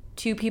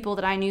 2 people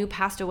that I knew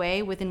passed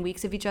away within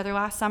weeks of each other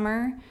last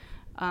summer,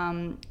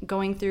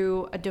 going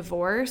through a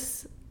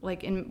divorce,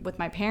 like with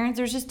my parents.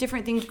 There's just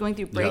different things, going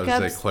through breakups. Yeah, I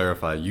was like,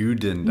 clarify, you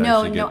didn't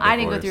No, actually get I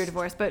didn't go through a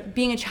divorce, but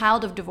being a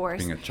child of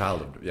divorce.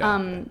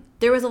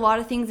 There was a lot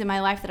of things in my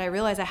life that I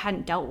realized I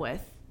hadn't dealt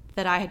with,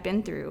 that I had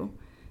been through,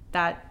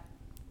 that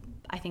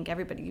I think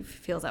everybody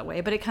feels that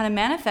way, but it kind of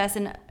manifests,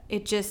 and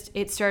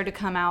it started to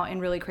come out in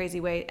really crazy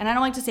ways. And I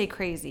don't like to say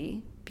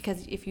crazy,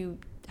 because if you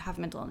have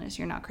mental illness,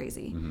 you're not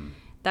crazy. Mm-hmm.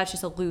 That's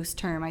just a loose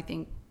term I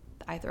think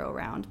I throw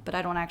around, but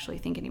I don't actually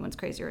think anyone's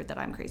crazy or that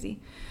I'm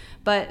crazy.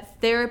 But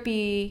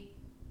therapy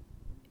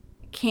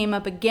came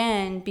up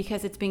again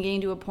because it's been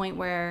getting to a point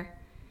where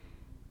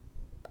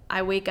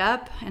I wake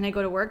up and I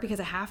go to work because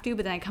I have to,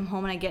 but then I come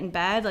home and I get in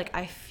bed. Like,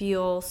 I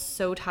feel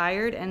so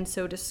tired and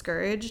so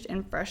discouraged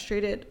and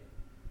frustrated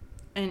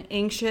and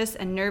anxious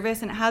and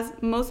nervous. And it has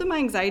most of my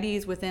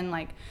anxieties within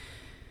like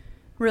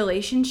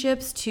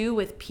relationships too,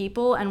 with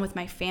people and with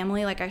my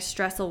family. Like, I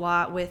stress a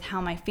lot with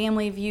how my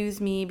family views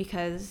me,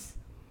 because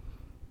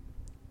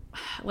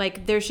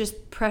like there's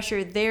just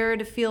pressure there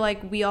to feel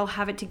like we all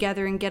have it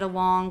together and get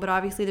along, but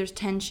obviously there's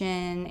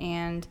tension,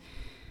 and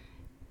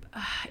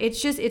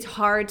it's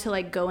hard to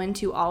like go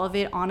into all of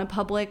it on a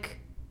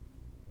public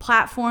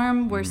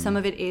platform where some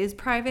of it is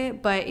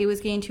private. But it was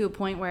getting to a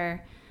point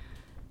where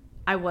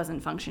I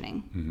wasn't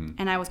functioning,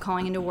 and I was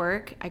calling into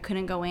work. I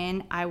couldn't go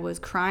in. I was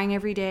crying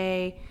every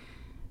day,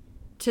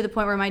 to the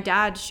point where my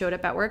dad showed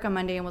up at work on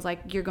Monday and was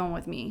like, you're going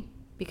with me,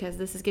 because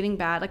this is getting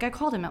bad. Like, I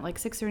called him at like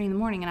 6:30 in the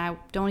morning, and I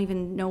don't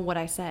even know what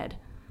I said,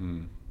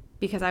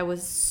 because I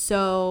was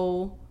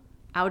so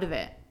out of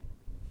it.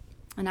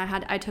 And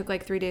I took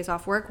like 3 days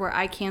off work, where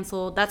I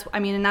canceled.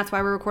 And that's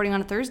why we're recording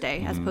on a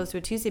Thursday as opposed to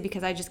a Tuesday,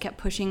 because I just kept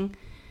pushing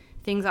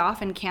things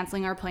off and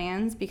canceling our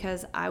plans,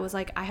 because I was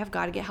like, I have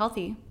got to get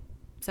healthy.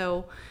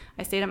 So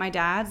I stayed at my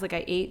dad's. Like,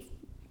 I ate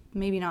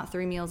maybe not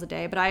 3 meals a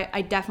day, but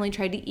I definitely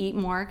tried to eat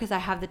more, because I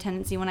have the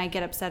tendency when I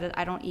get upset,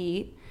 I don't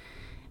eat.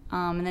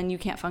 And then you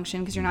can't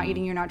function because you're not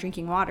eating, you're not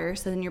drinking water.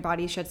 So then your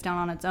body shuts down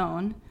on its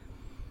own.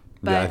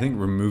 But yeah, I think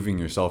removing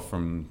yourself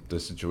from the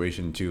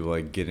situation too,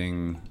 like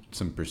getting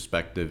some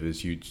perspective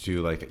is huge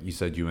too. Like you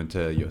said, you went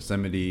to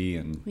Yosemite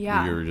and you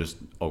were just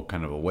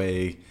kind of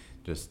away,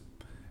 just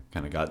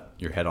kind of got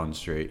your head on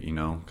straight,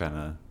 kind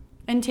of.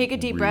 And take a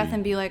deep breath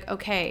and be like,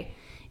 okay,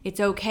 it's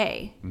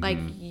okay. Like,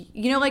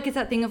 like it's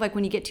that thing of like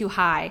when you get too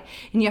high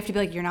and you have to be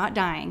like, you're not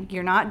dying.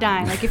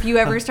 Like, if you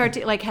ever start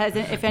to like,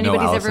 if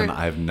anybody's Allison, ever.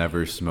 I've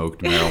never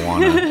smoked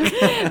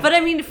marijuana. But I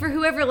mean, for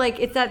whoever,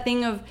 like, it's that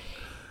thing of,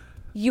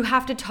 you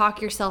have to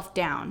talk yourself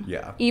down.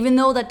 Yeah. Even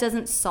though that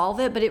doesn't solve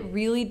it, but it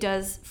really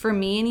does, for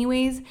me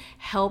anyways,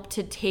 help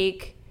to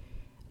take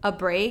a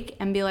break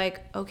and be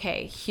like,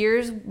 okay,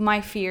 here's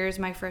my fears,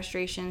 my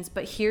frustrations,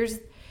 but here's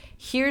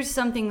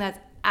something that's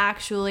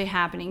actually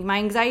happening. My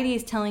anxiety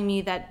is telling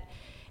me that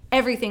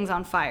everything's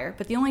on fire,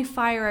 but the only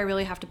fire I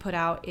really have to put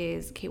out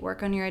is, okay,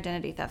 work on your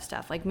identity theft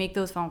stuff. Like, make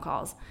those phone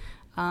calls.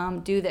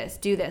 Do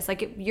this.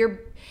 Like,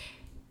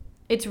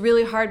 it's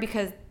really hard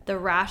because the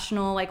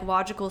rational, like,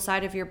 logical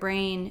side of your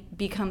brain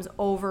becomes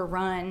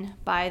overrun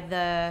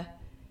by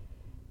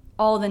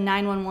all the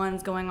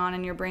 911s going on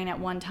in your brain at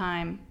one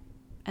time.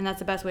 And that's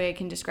the best way I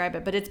can describe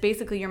it. But it's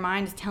basically your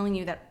mind is telling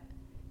you that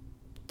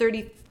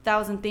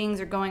 30,000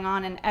 things are going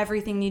on and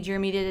everything needs your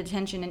immediate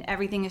attention, and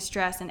everything is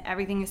stress, and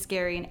everything is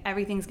scary, and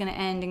everything's going to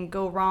end and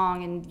go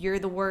wrong, and you're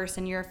the worst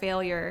and you're a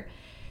failure.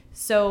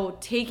 So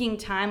taking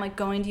time, like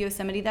going to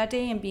Yosemite that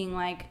day and being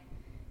like,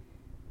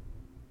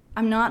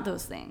 I'm not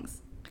those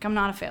things. Like, I'm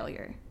not a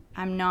failure.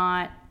 I'm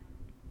not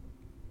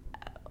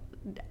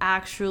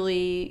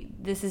actually,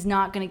 this is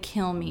not going to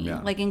kill me.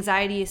 Yeah. Like,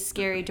 anxiety is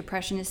scary,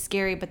 depression is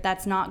scary, but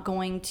that's not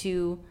going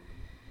to,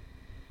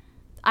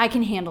 I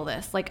can handle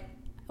this. Like,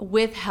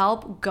 with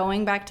help,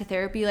 going back to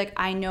therapy, like,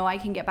 I know I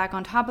can get back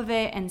on top of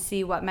it and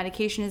see what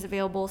medication is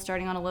available,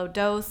 starting on a low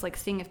dose, like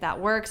seeing if that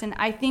works. And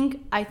I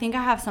think I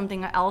have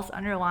something else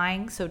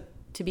underlying, so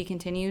to be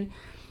continued.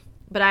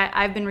 But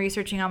I've been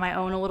researching on my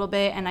own a little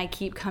bit, and I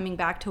keep coming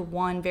back to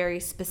one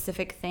very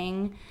specific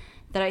thing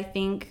that I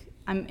think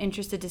I'm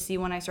interested to see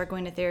when I start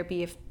going to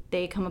therapy, if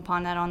they come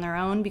upon that on their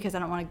own, because I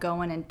don't want to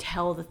go in and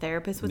tell the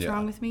therapist what's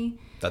wrong with me.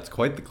 That's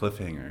quite the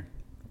cliffhanger.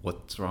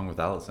 What's wrong with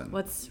Allison?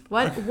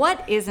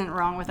 What isn't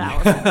wrong with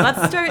Allison?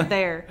 Let's start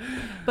there.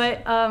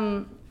 But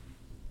I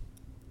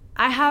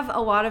have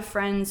a lot of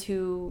friends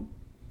who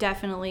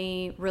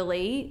definitely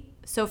relate.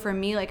 So for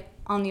me, like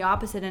on the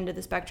opposite end of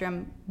the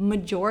spectrum,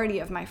 majority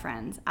of my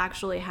friends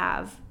actually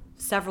have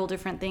several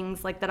different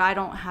things like that I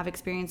don't have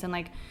experience in,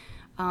 like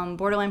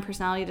borderline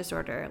personality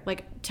disorder.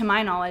 Like, to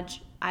my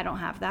knowledge, I don't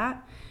have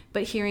that.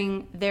 But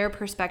hearing their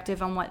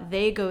perspective on what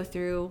they go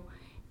through,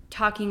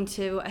 talking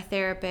to a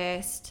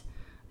therapist,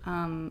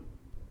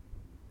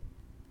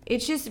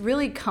 it's just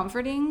really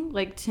comforting,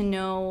 like, to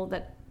know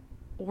that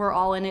we're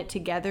all in it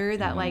together,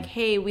 that like,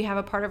 hey, we have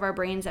a part of our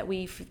brains that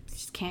we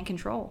just can't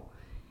control.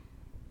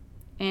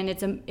 And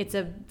it's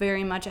a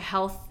very much a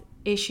health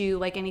issue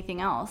like anything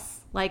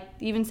else, like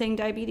even saying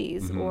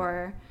diabetes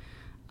or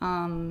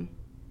I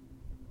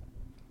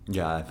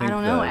think I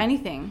don't know,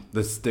 anything.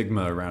 The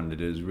stigma around it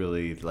is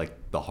really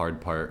like the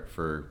hard part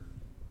for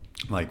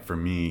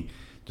me,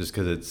 just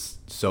because it's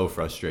so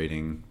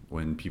frustrating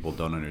when people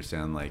don't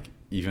understand, like,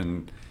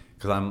 even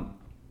because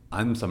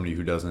I'm somebody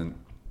who doesn't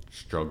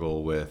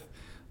struggle with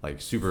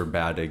like super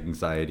bad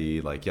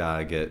anxiety. Like, yeah,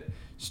 I get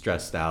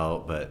stressed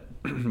out, but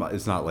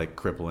it's not like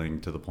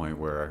crippling to the point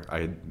where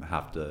I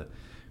have to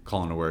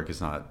call into work.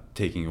 It's not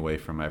taking away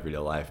from my everyday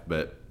life.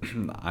 But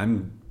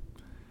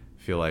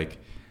feel like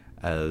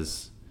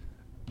as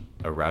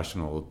a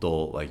rational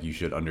adult, like, you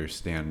should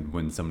understand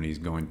when somebody's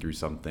going through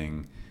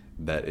something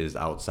that is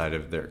outside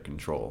of their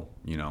control,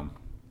 you know?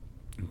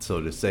 And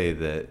so to say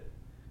that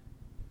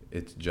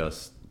it's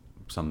just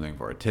something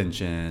for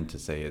attention, to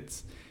say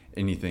it's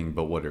anything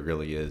but what it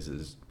really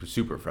is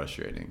super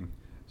frustrating.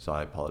 So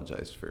I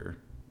apologize for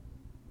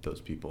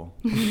those people.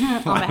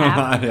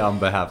 on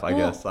behalf, I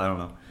guess. I don't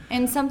know.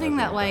 And something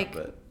that, like,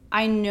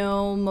 I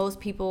know most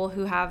people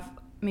who have,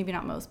 maybe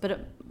not most,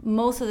 but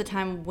most of the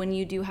time when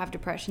you do have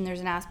depression,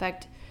 there's an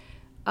aspect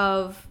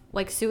of,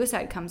 like,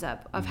 suicide comes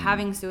up, of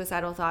having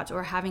suicidal thoughts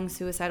or having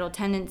suicidal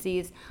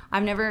tendencies.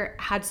 I've never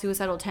had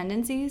suicidal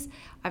tendencies.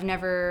 I've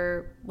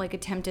never, like,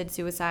 attempted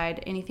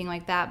suicide, anything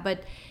like that.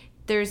 But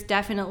there's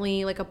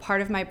definitely, like, a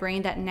part of my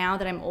brain that now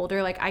that I'm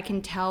older, like, I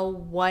can tell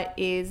what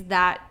is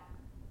that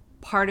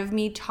part of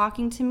me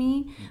talking to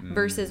me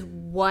versus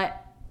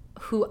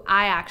who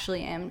I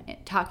actually am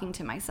talking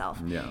to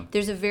myself. Yeah.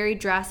 There's a very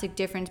drastic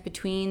difference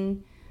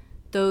between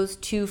those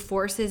two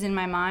forces in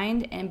my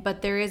mind,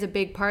 but there is a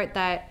big part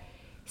that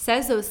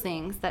says those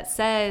things, that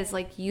says,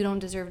 like, you don't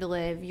deserve to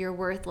live, you're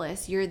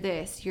worthless, you're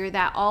this, you're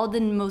that, all the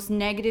most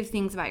negative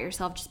things about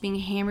yourself just being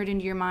hammered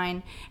into your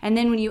mind. And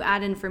then when you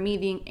add in, for me,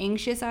 the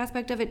anxious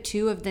aspect of it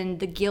too, of then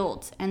the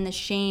guilt and the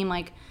shame,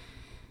 like,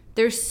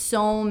 there's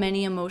so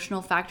many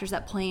emotional factors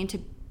that play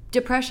into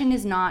depression.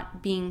 Is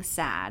not being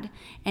sad,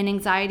 and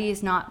anxiety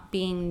is not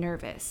being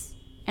nervous.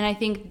 And I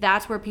think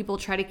that's where people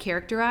try to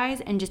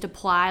characterize and just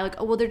apply, like,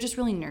 oh, well, they're just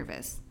really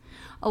nervous.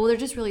 Oh, well, they're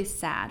just really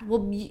sad.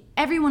 Well,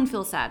 everyone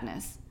feels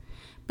sadness.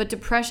 But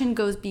depression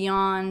goes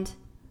beyond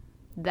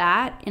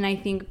that. And I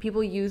think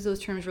people use those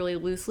terms really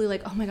loosely,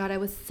 like, oh my God, I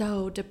was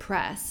so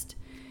depressed.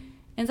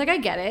 And it's like, I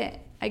get it.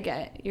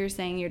 You're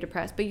saying you're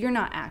depressed, but you're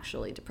not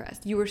actually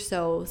depressed. You were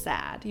so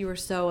sad. You were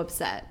so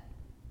upset.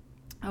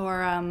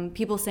 Or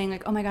people saying,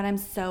 like, oh my God, I'm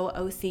so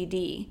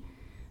OCD.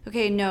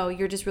 Okay, no,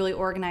 you're just really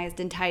organized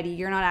and tidy.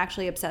 You're not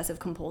actually obsessive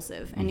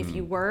compulsive. And if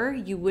you were,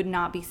 you would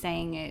not be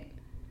saying it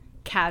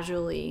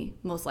casually,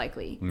 most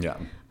likely. Yeah.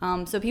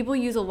 So people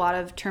use a lot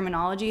of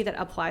terminology that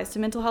applies to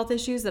mental health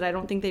issues that I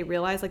don't think they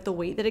realize, like, the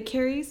weight that it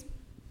carries.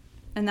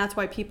 And that's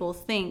why people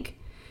think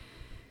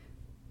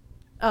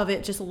of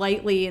it just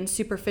lightly and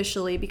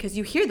superficially, because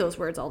you hear those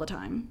words all the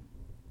time.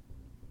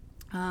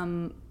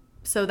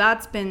 So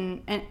that's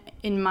been,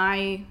 in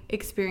my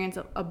experience,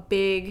 a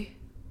big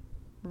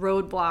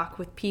roadblock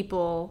with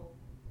people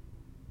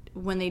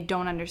when they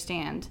don't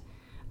understand.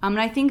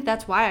 And I think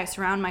that's why I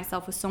surround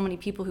myself with so many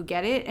people who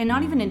get it, and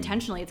not even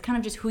intentionally. It's kind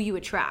of just who you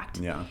attract.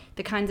 Yeah.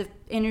 The kinds of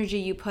energy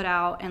you put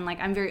out. And, like,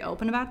 I'm very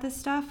open about this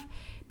stuff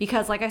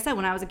because, like I said,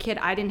 when I was a kid,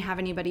 I didn't have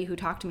anybody who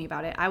talked to me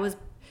about it. I was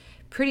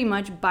pretty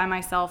much by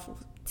myself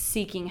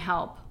seeking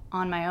help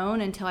on my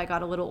own until I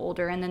got a little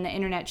older, and then the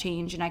internet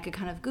changed and I could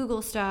kind of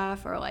Google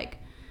stuff, or, like,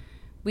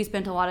 we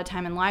spent a lot of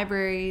time in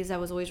libraries. I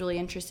was always really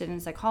interested in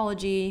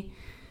psychology.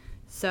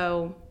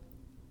 So,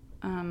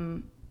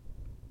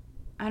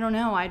 I don't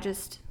know.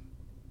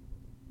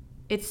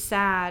 It's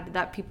sad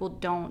that people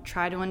don't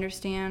try to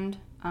understand.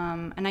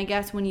 And I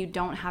guess when you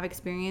don't have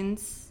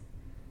experience,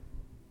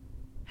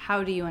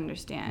 how do you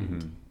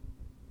understand?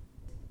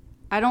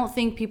 I don't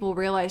think people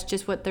realize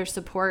just what their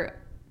support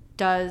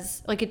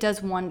does. Like, it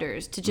does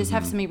wonders to just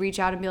have somebody reach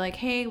out and be like,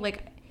 hey,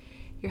 like,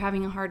 you're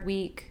having a hard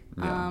week.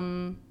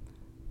 Yeah.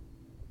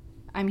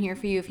 I'm here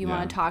for you if you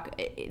want to talk.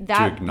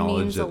 That to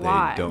acknowledge means that a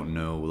lot. They don't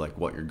know, like,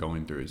 what you're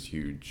going through is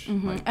huge.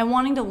 Like, and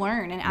wanting to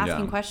learn and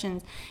asking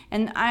questions.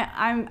 And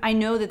I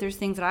know that there's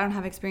things that I don't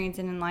have experience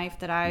in life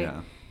that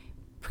I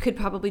could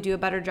probably do a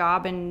better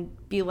job and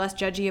be less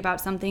judgy about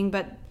something.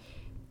 But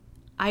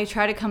I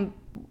try to come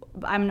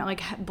I'm not like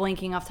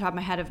blanking off the top of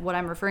my head of what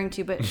I'm referring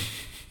to, but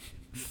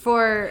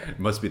for it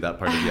must be that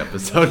part of the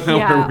episode now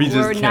yeah, where we just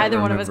where can't neither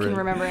one of us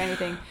remember can it. remember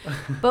anything.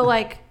 But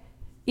like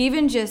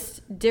even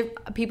just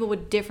people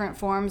with different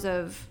forms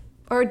of,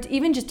 or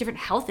even just different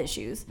health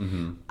issues.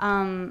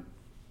 Mm-hmm.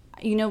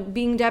 You know,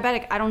 being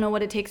diabetic, I don't know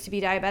what it takes to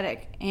be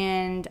diabetic,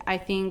 and I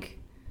think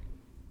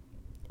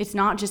it's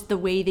not just the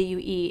way that you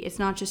eat. It's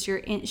not just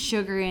your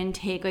sugar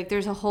intake. Like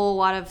there's a whole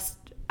lot of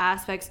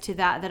aspects to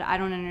that I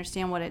don't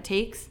understand what it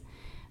takes.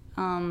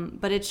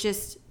 But it's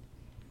just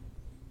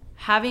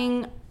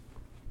having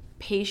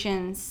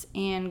patience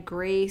and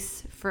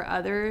grace for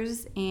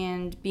others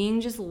and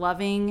being just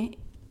loving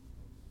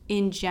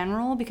in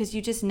general, because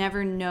you just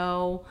never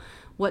know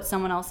what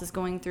someone else is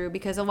going through,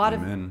 because a lot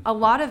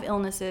of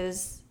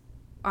illnesses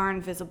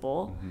aren't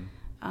visible.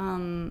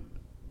 Mm-hmm.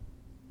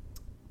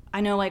 I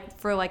know like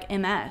for like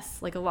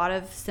MS, like a lot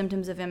of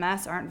symptoms of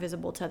MS aren't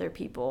visible to other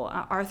people.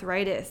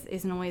 Arthritis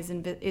isn't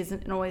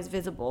always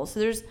visible. So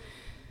there's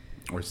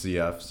Or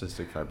CF,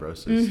 cystic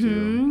fibrosis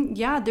too.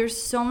 Yeah,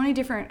 there's so many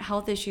different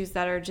health issues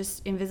that are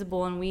just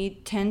invisible, and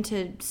we tend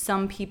to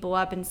sum people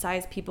up and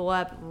size people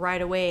up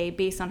right away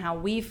based on how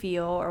we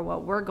feel or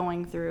what we're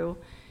going through.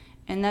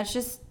 And that's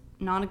just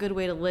not a good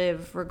way to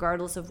live,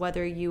 regardless of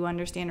whether you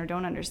understand or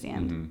don't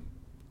understand. Mm-hmm.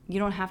 You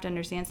don't have to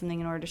understand something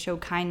in order to show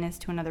kindness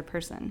to another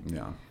person.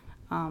 Yeah.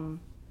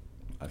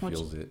 I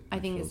feels it. I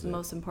think is the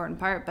most important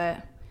part,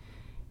 but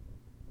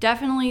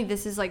definitely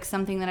this is like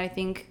something that I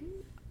think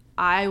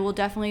I will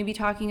definitely be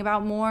talking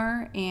about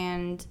more.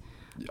 And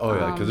oh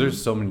yeah, because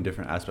there's so many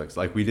different aspects.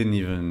 Like we didn't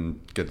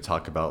even get to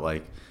talk about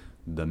like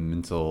the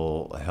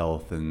mental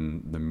health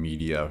and the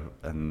media,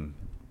 and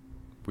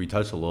we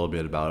touched a little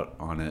bit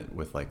on it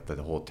with like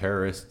the whole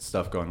terrorist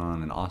stuff going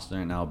on in Austin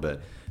right now,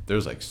 but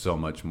there's like so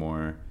much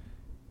more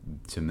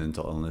to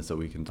mental illness that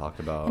we can talk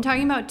about. And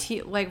talking about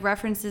like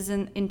references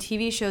in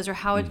TV shows, or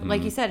how it,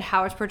 like you said,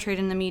 how it's portrayed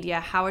in the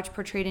media, how it's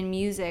portrayed in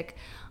music,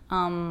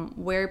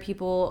 where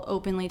people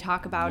openly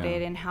talk about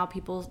it, and how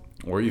people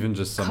or even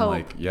just some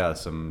cope.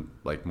 some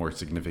more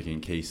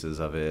significant cases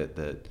of it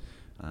that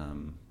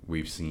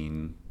we've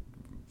seen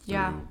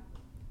through,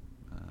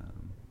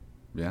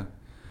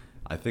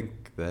 I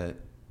think that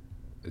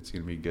it's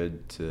gonna be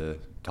good to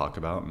talk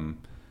about, and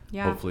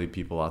hopefully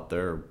people out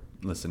there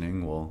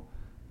listening will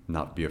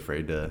not be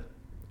afraid to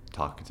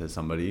talk to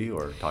somebody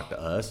or talk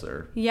to us,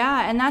 or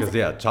and that's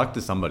because talk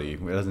to somebody.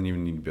 It doesn't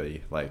even need to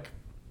be like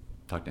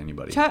talk to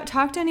anybody.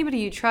 Talk to anybody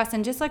you trust.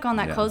 And just like on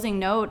that closing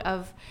note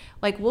of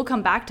like, we'll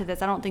come back to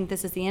this, I don't think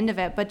this is the end of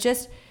it, but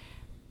just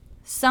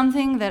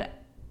something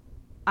that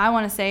I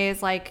want to say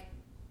is like,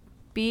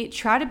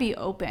 try to be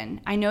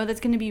open. I know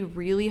that's going to be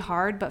really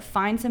hard, but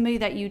find somebody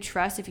that you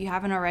trust if you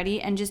haven't already,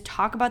 and just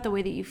talk about the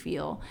way that you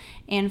feel,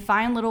 and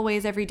find little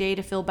ways every day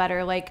to feel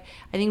better. Like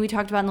I think we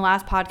talked about in the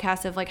last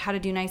podcast of like how to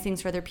do nice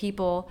things for other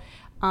people,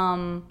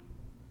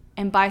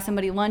 and buy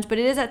somebody lunch. But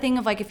it is that thing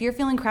of like, if you're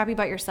feeling crappy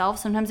about yourself,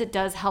 sometimes it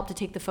does help to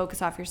take the focus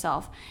off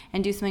yourself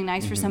and do something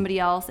nice for somebody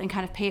else and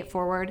kind of pay it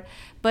forward.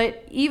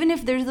 But even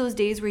if there's those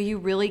days where you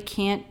really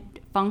can't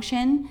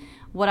function,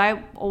 what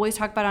I always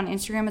talk about on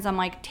Instagram is I'm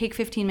like, take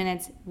 15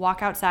 minutes,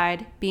 walk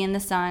outside, be in the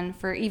sun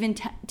for even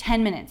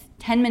 10 minutes.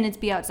 10 minutes,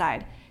 be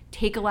outside.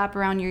 Take a lap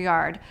around your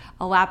yard,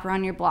 a lap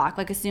around your block.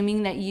 Like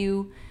assuming that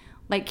you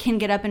like can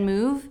get up and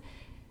move,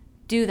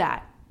 do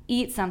that.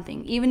 Eat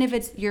something. Even if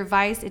it's your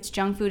vice, it's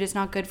junk food, it's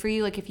not good for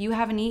you. Like if you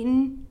haven't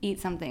eaten, eat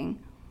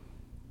something.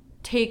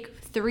 Take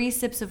 3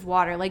 sips of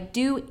water. Like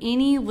do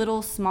any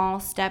little small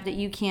step that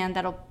you can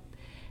that'll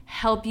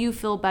help you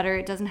feel better.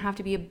 It doesn't have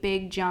to be a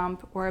big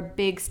jump or a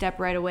big step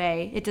right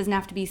away. It doesn't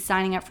have to be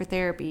signing up for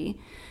therapy.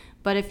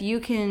 But if you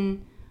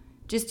can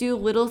just do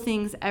little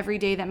things every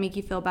day that make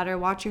you feel better,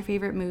 watch your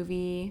favorite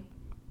movie,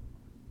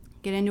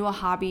 get into a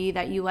hobby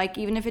that you like,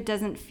 even if it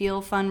doesn't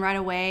feel fun right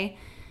away,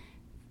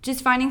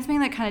 just finding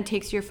something that kind of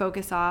takes your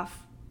focus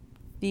off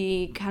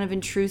the kind of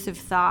intrusive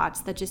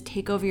thoughts that just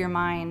take over your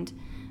mind.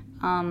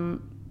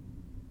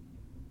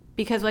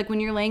 Because like when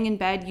you're laying in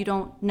bed,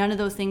 none of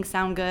those things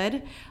sound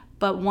good.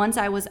 But once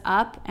I was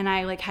up and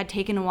I like had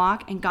taken a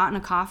walk and gotten a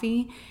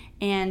coffee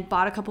and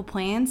bought a couple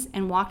plants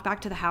and walked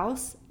back to the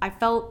house, I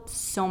felt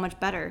so much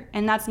better.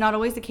 And that's not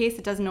always the case.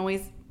 It doesn't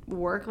always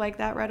work like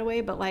that right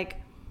away. But like,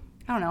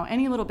 I don't know,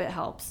 any little bit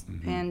helps.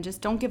 And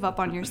just don't give up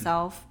on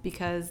yourself,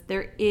 because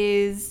there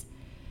is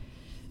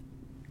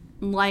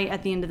light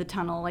at the end of the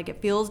tunnel. Like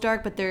it feels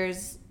dark, but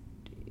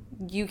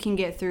you can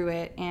get through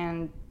it,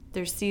 and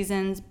there's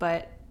seasons,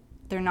 but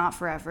they're not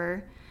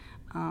forever.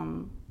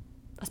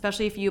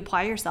 Especially if you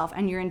apply yourself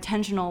and you're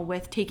intentional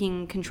with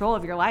taking control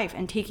of your life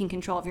and taking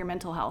control of your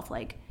mental health,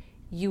 like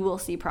you will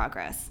see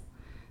progress.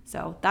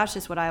 So that's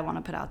just what I want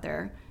to put out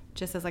there,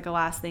 just as like a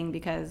last thing,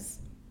 because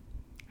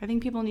I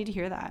think people need to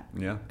hear that.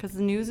 Yeah. Because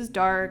the news is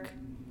dark.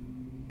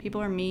 People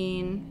are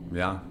mean.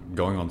 Yeah.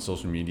 Going on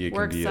social media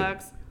Work can be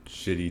sucks. A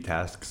shitty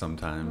task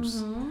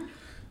sometimes.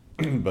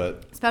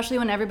 But especially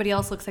when everybody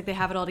else looks like they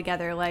have it all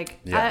together. Like,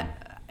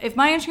 if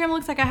my Instagram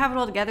looks like I have it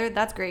all together,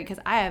 that's great, because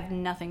I have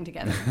nothing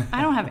together.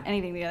 I don't have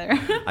anything together.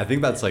 I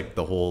think that's like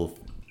the whole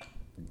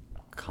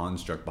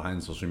construct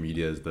behind social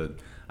media is the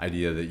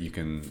idea that you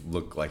can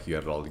look like you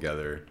have it all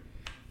together,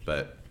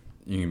 but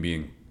you can be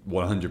in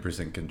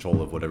 100%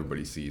 control of what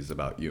everybody sees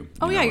about you.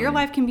 Oh yeah, your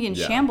life can be in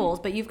Yeah. shambles,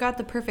 but you've got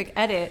the perfect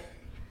edit.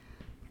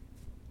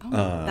 Oh,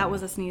 that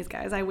was a sneeze,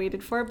 guys. I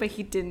waited for it, but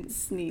he didn't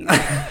sneeze.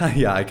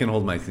 Yeah, I can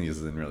hold my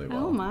sneezes in really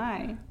well. Oh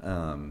my.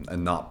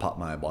 And not pop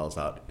my eyeballs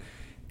out.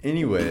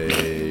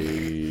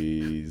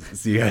 Anyways,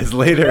 see you guys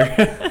later.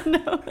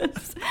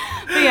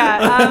 But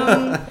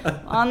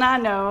yeah, on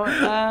that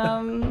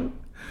note,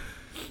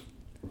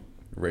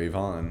 Rave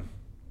on.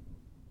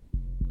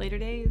 later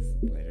days.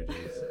 Later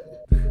days.